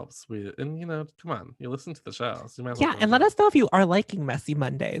bit helps. Come on, you listen to the show. So and let us know if you are liking Messy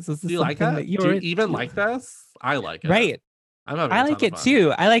Mondays. Do you like that? Do you even like this? I like it. Right. I like it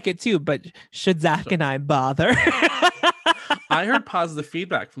too. I like it too. But should Zach and I bother? I heard positive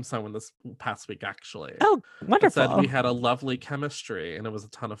feedback from someone this past week, actually. Oh, wonderful! It said we had a lovely chemistry and it was a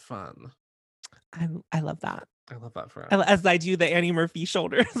ton of fun. I love that. I love that for us. As I do the Annie Murphy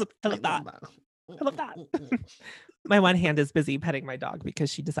shoulders. I love that. I love that. My one hand is busy petting my dog because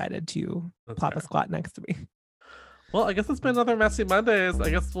she decided to pop a squat next to me. Well, I guess it's been another Messy Mondays. I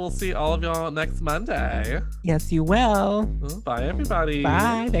guess we'll see all of y'all next Monday. Yes, you will. Bye, everybody.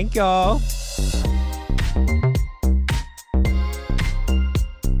 Bye. Thank y'all.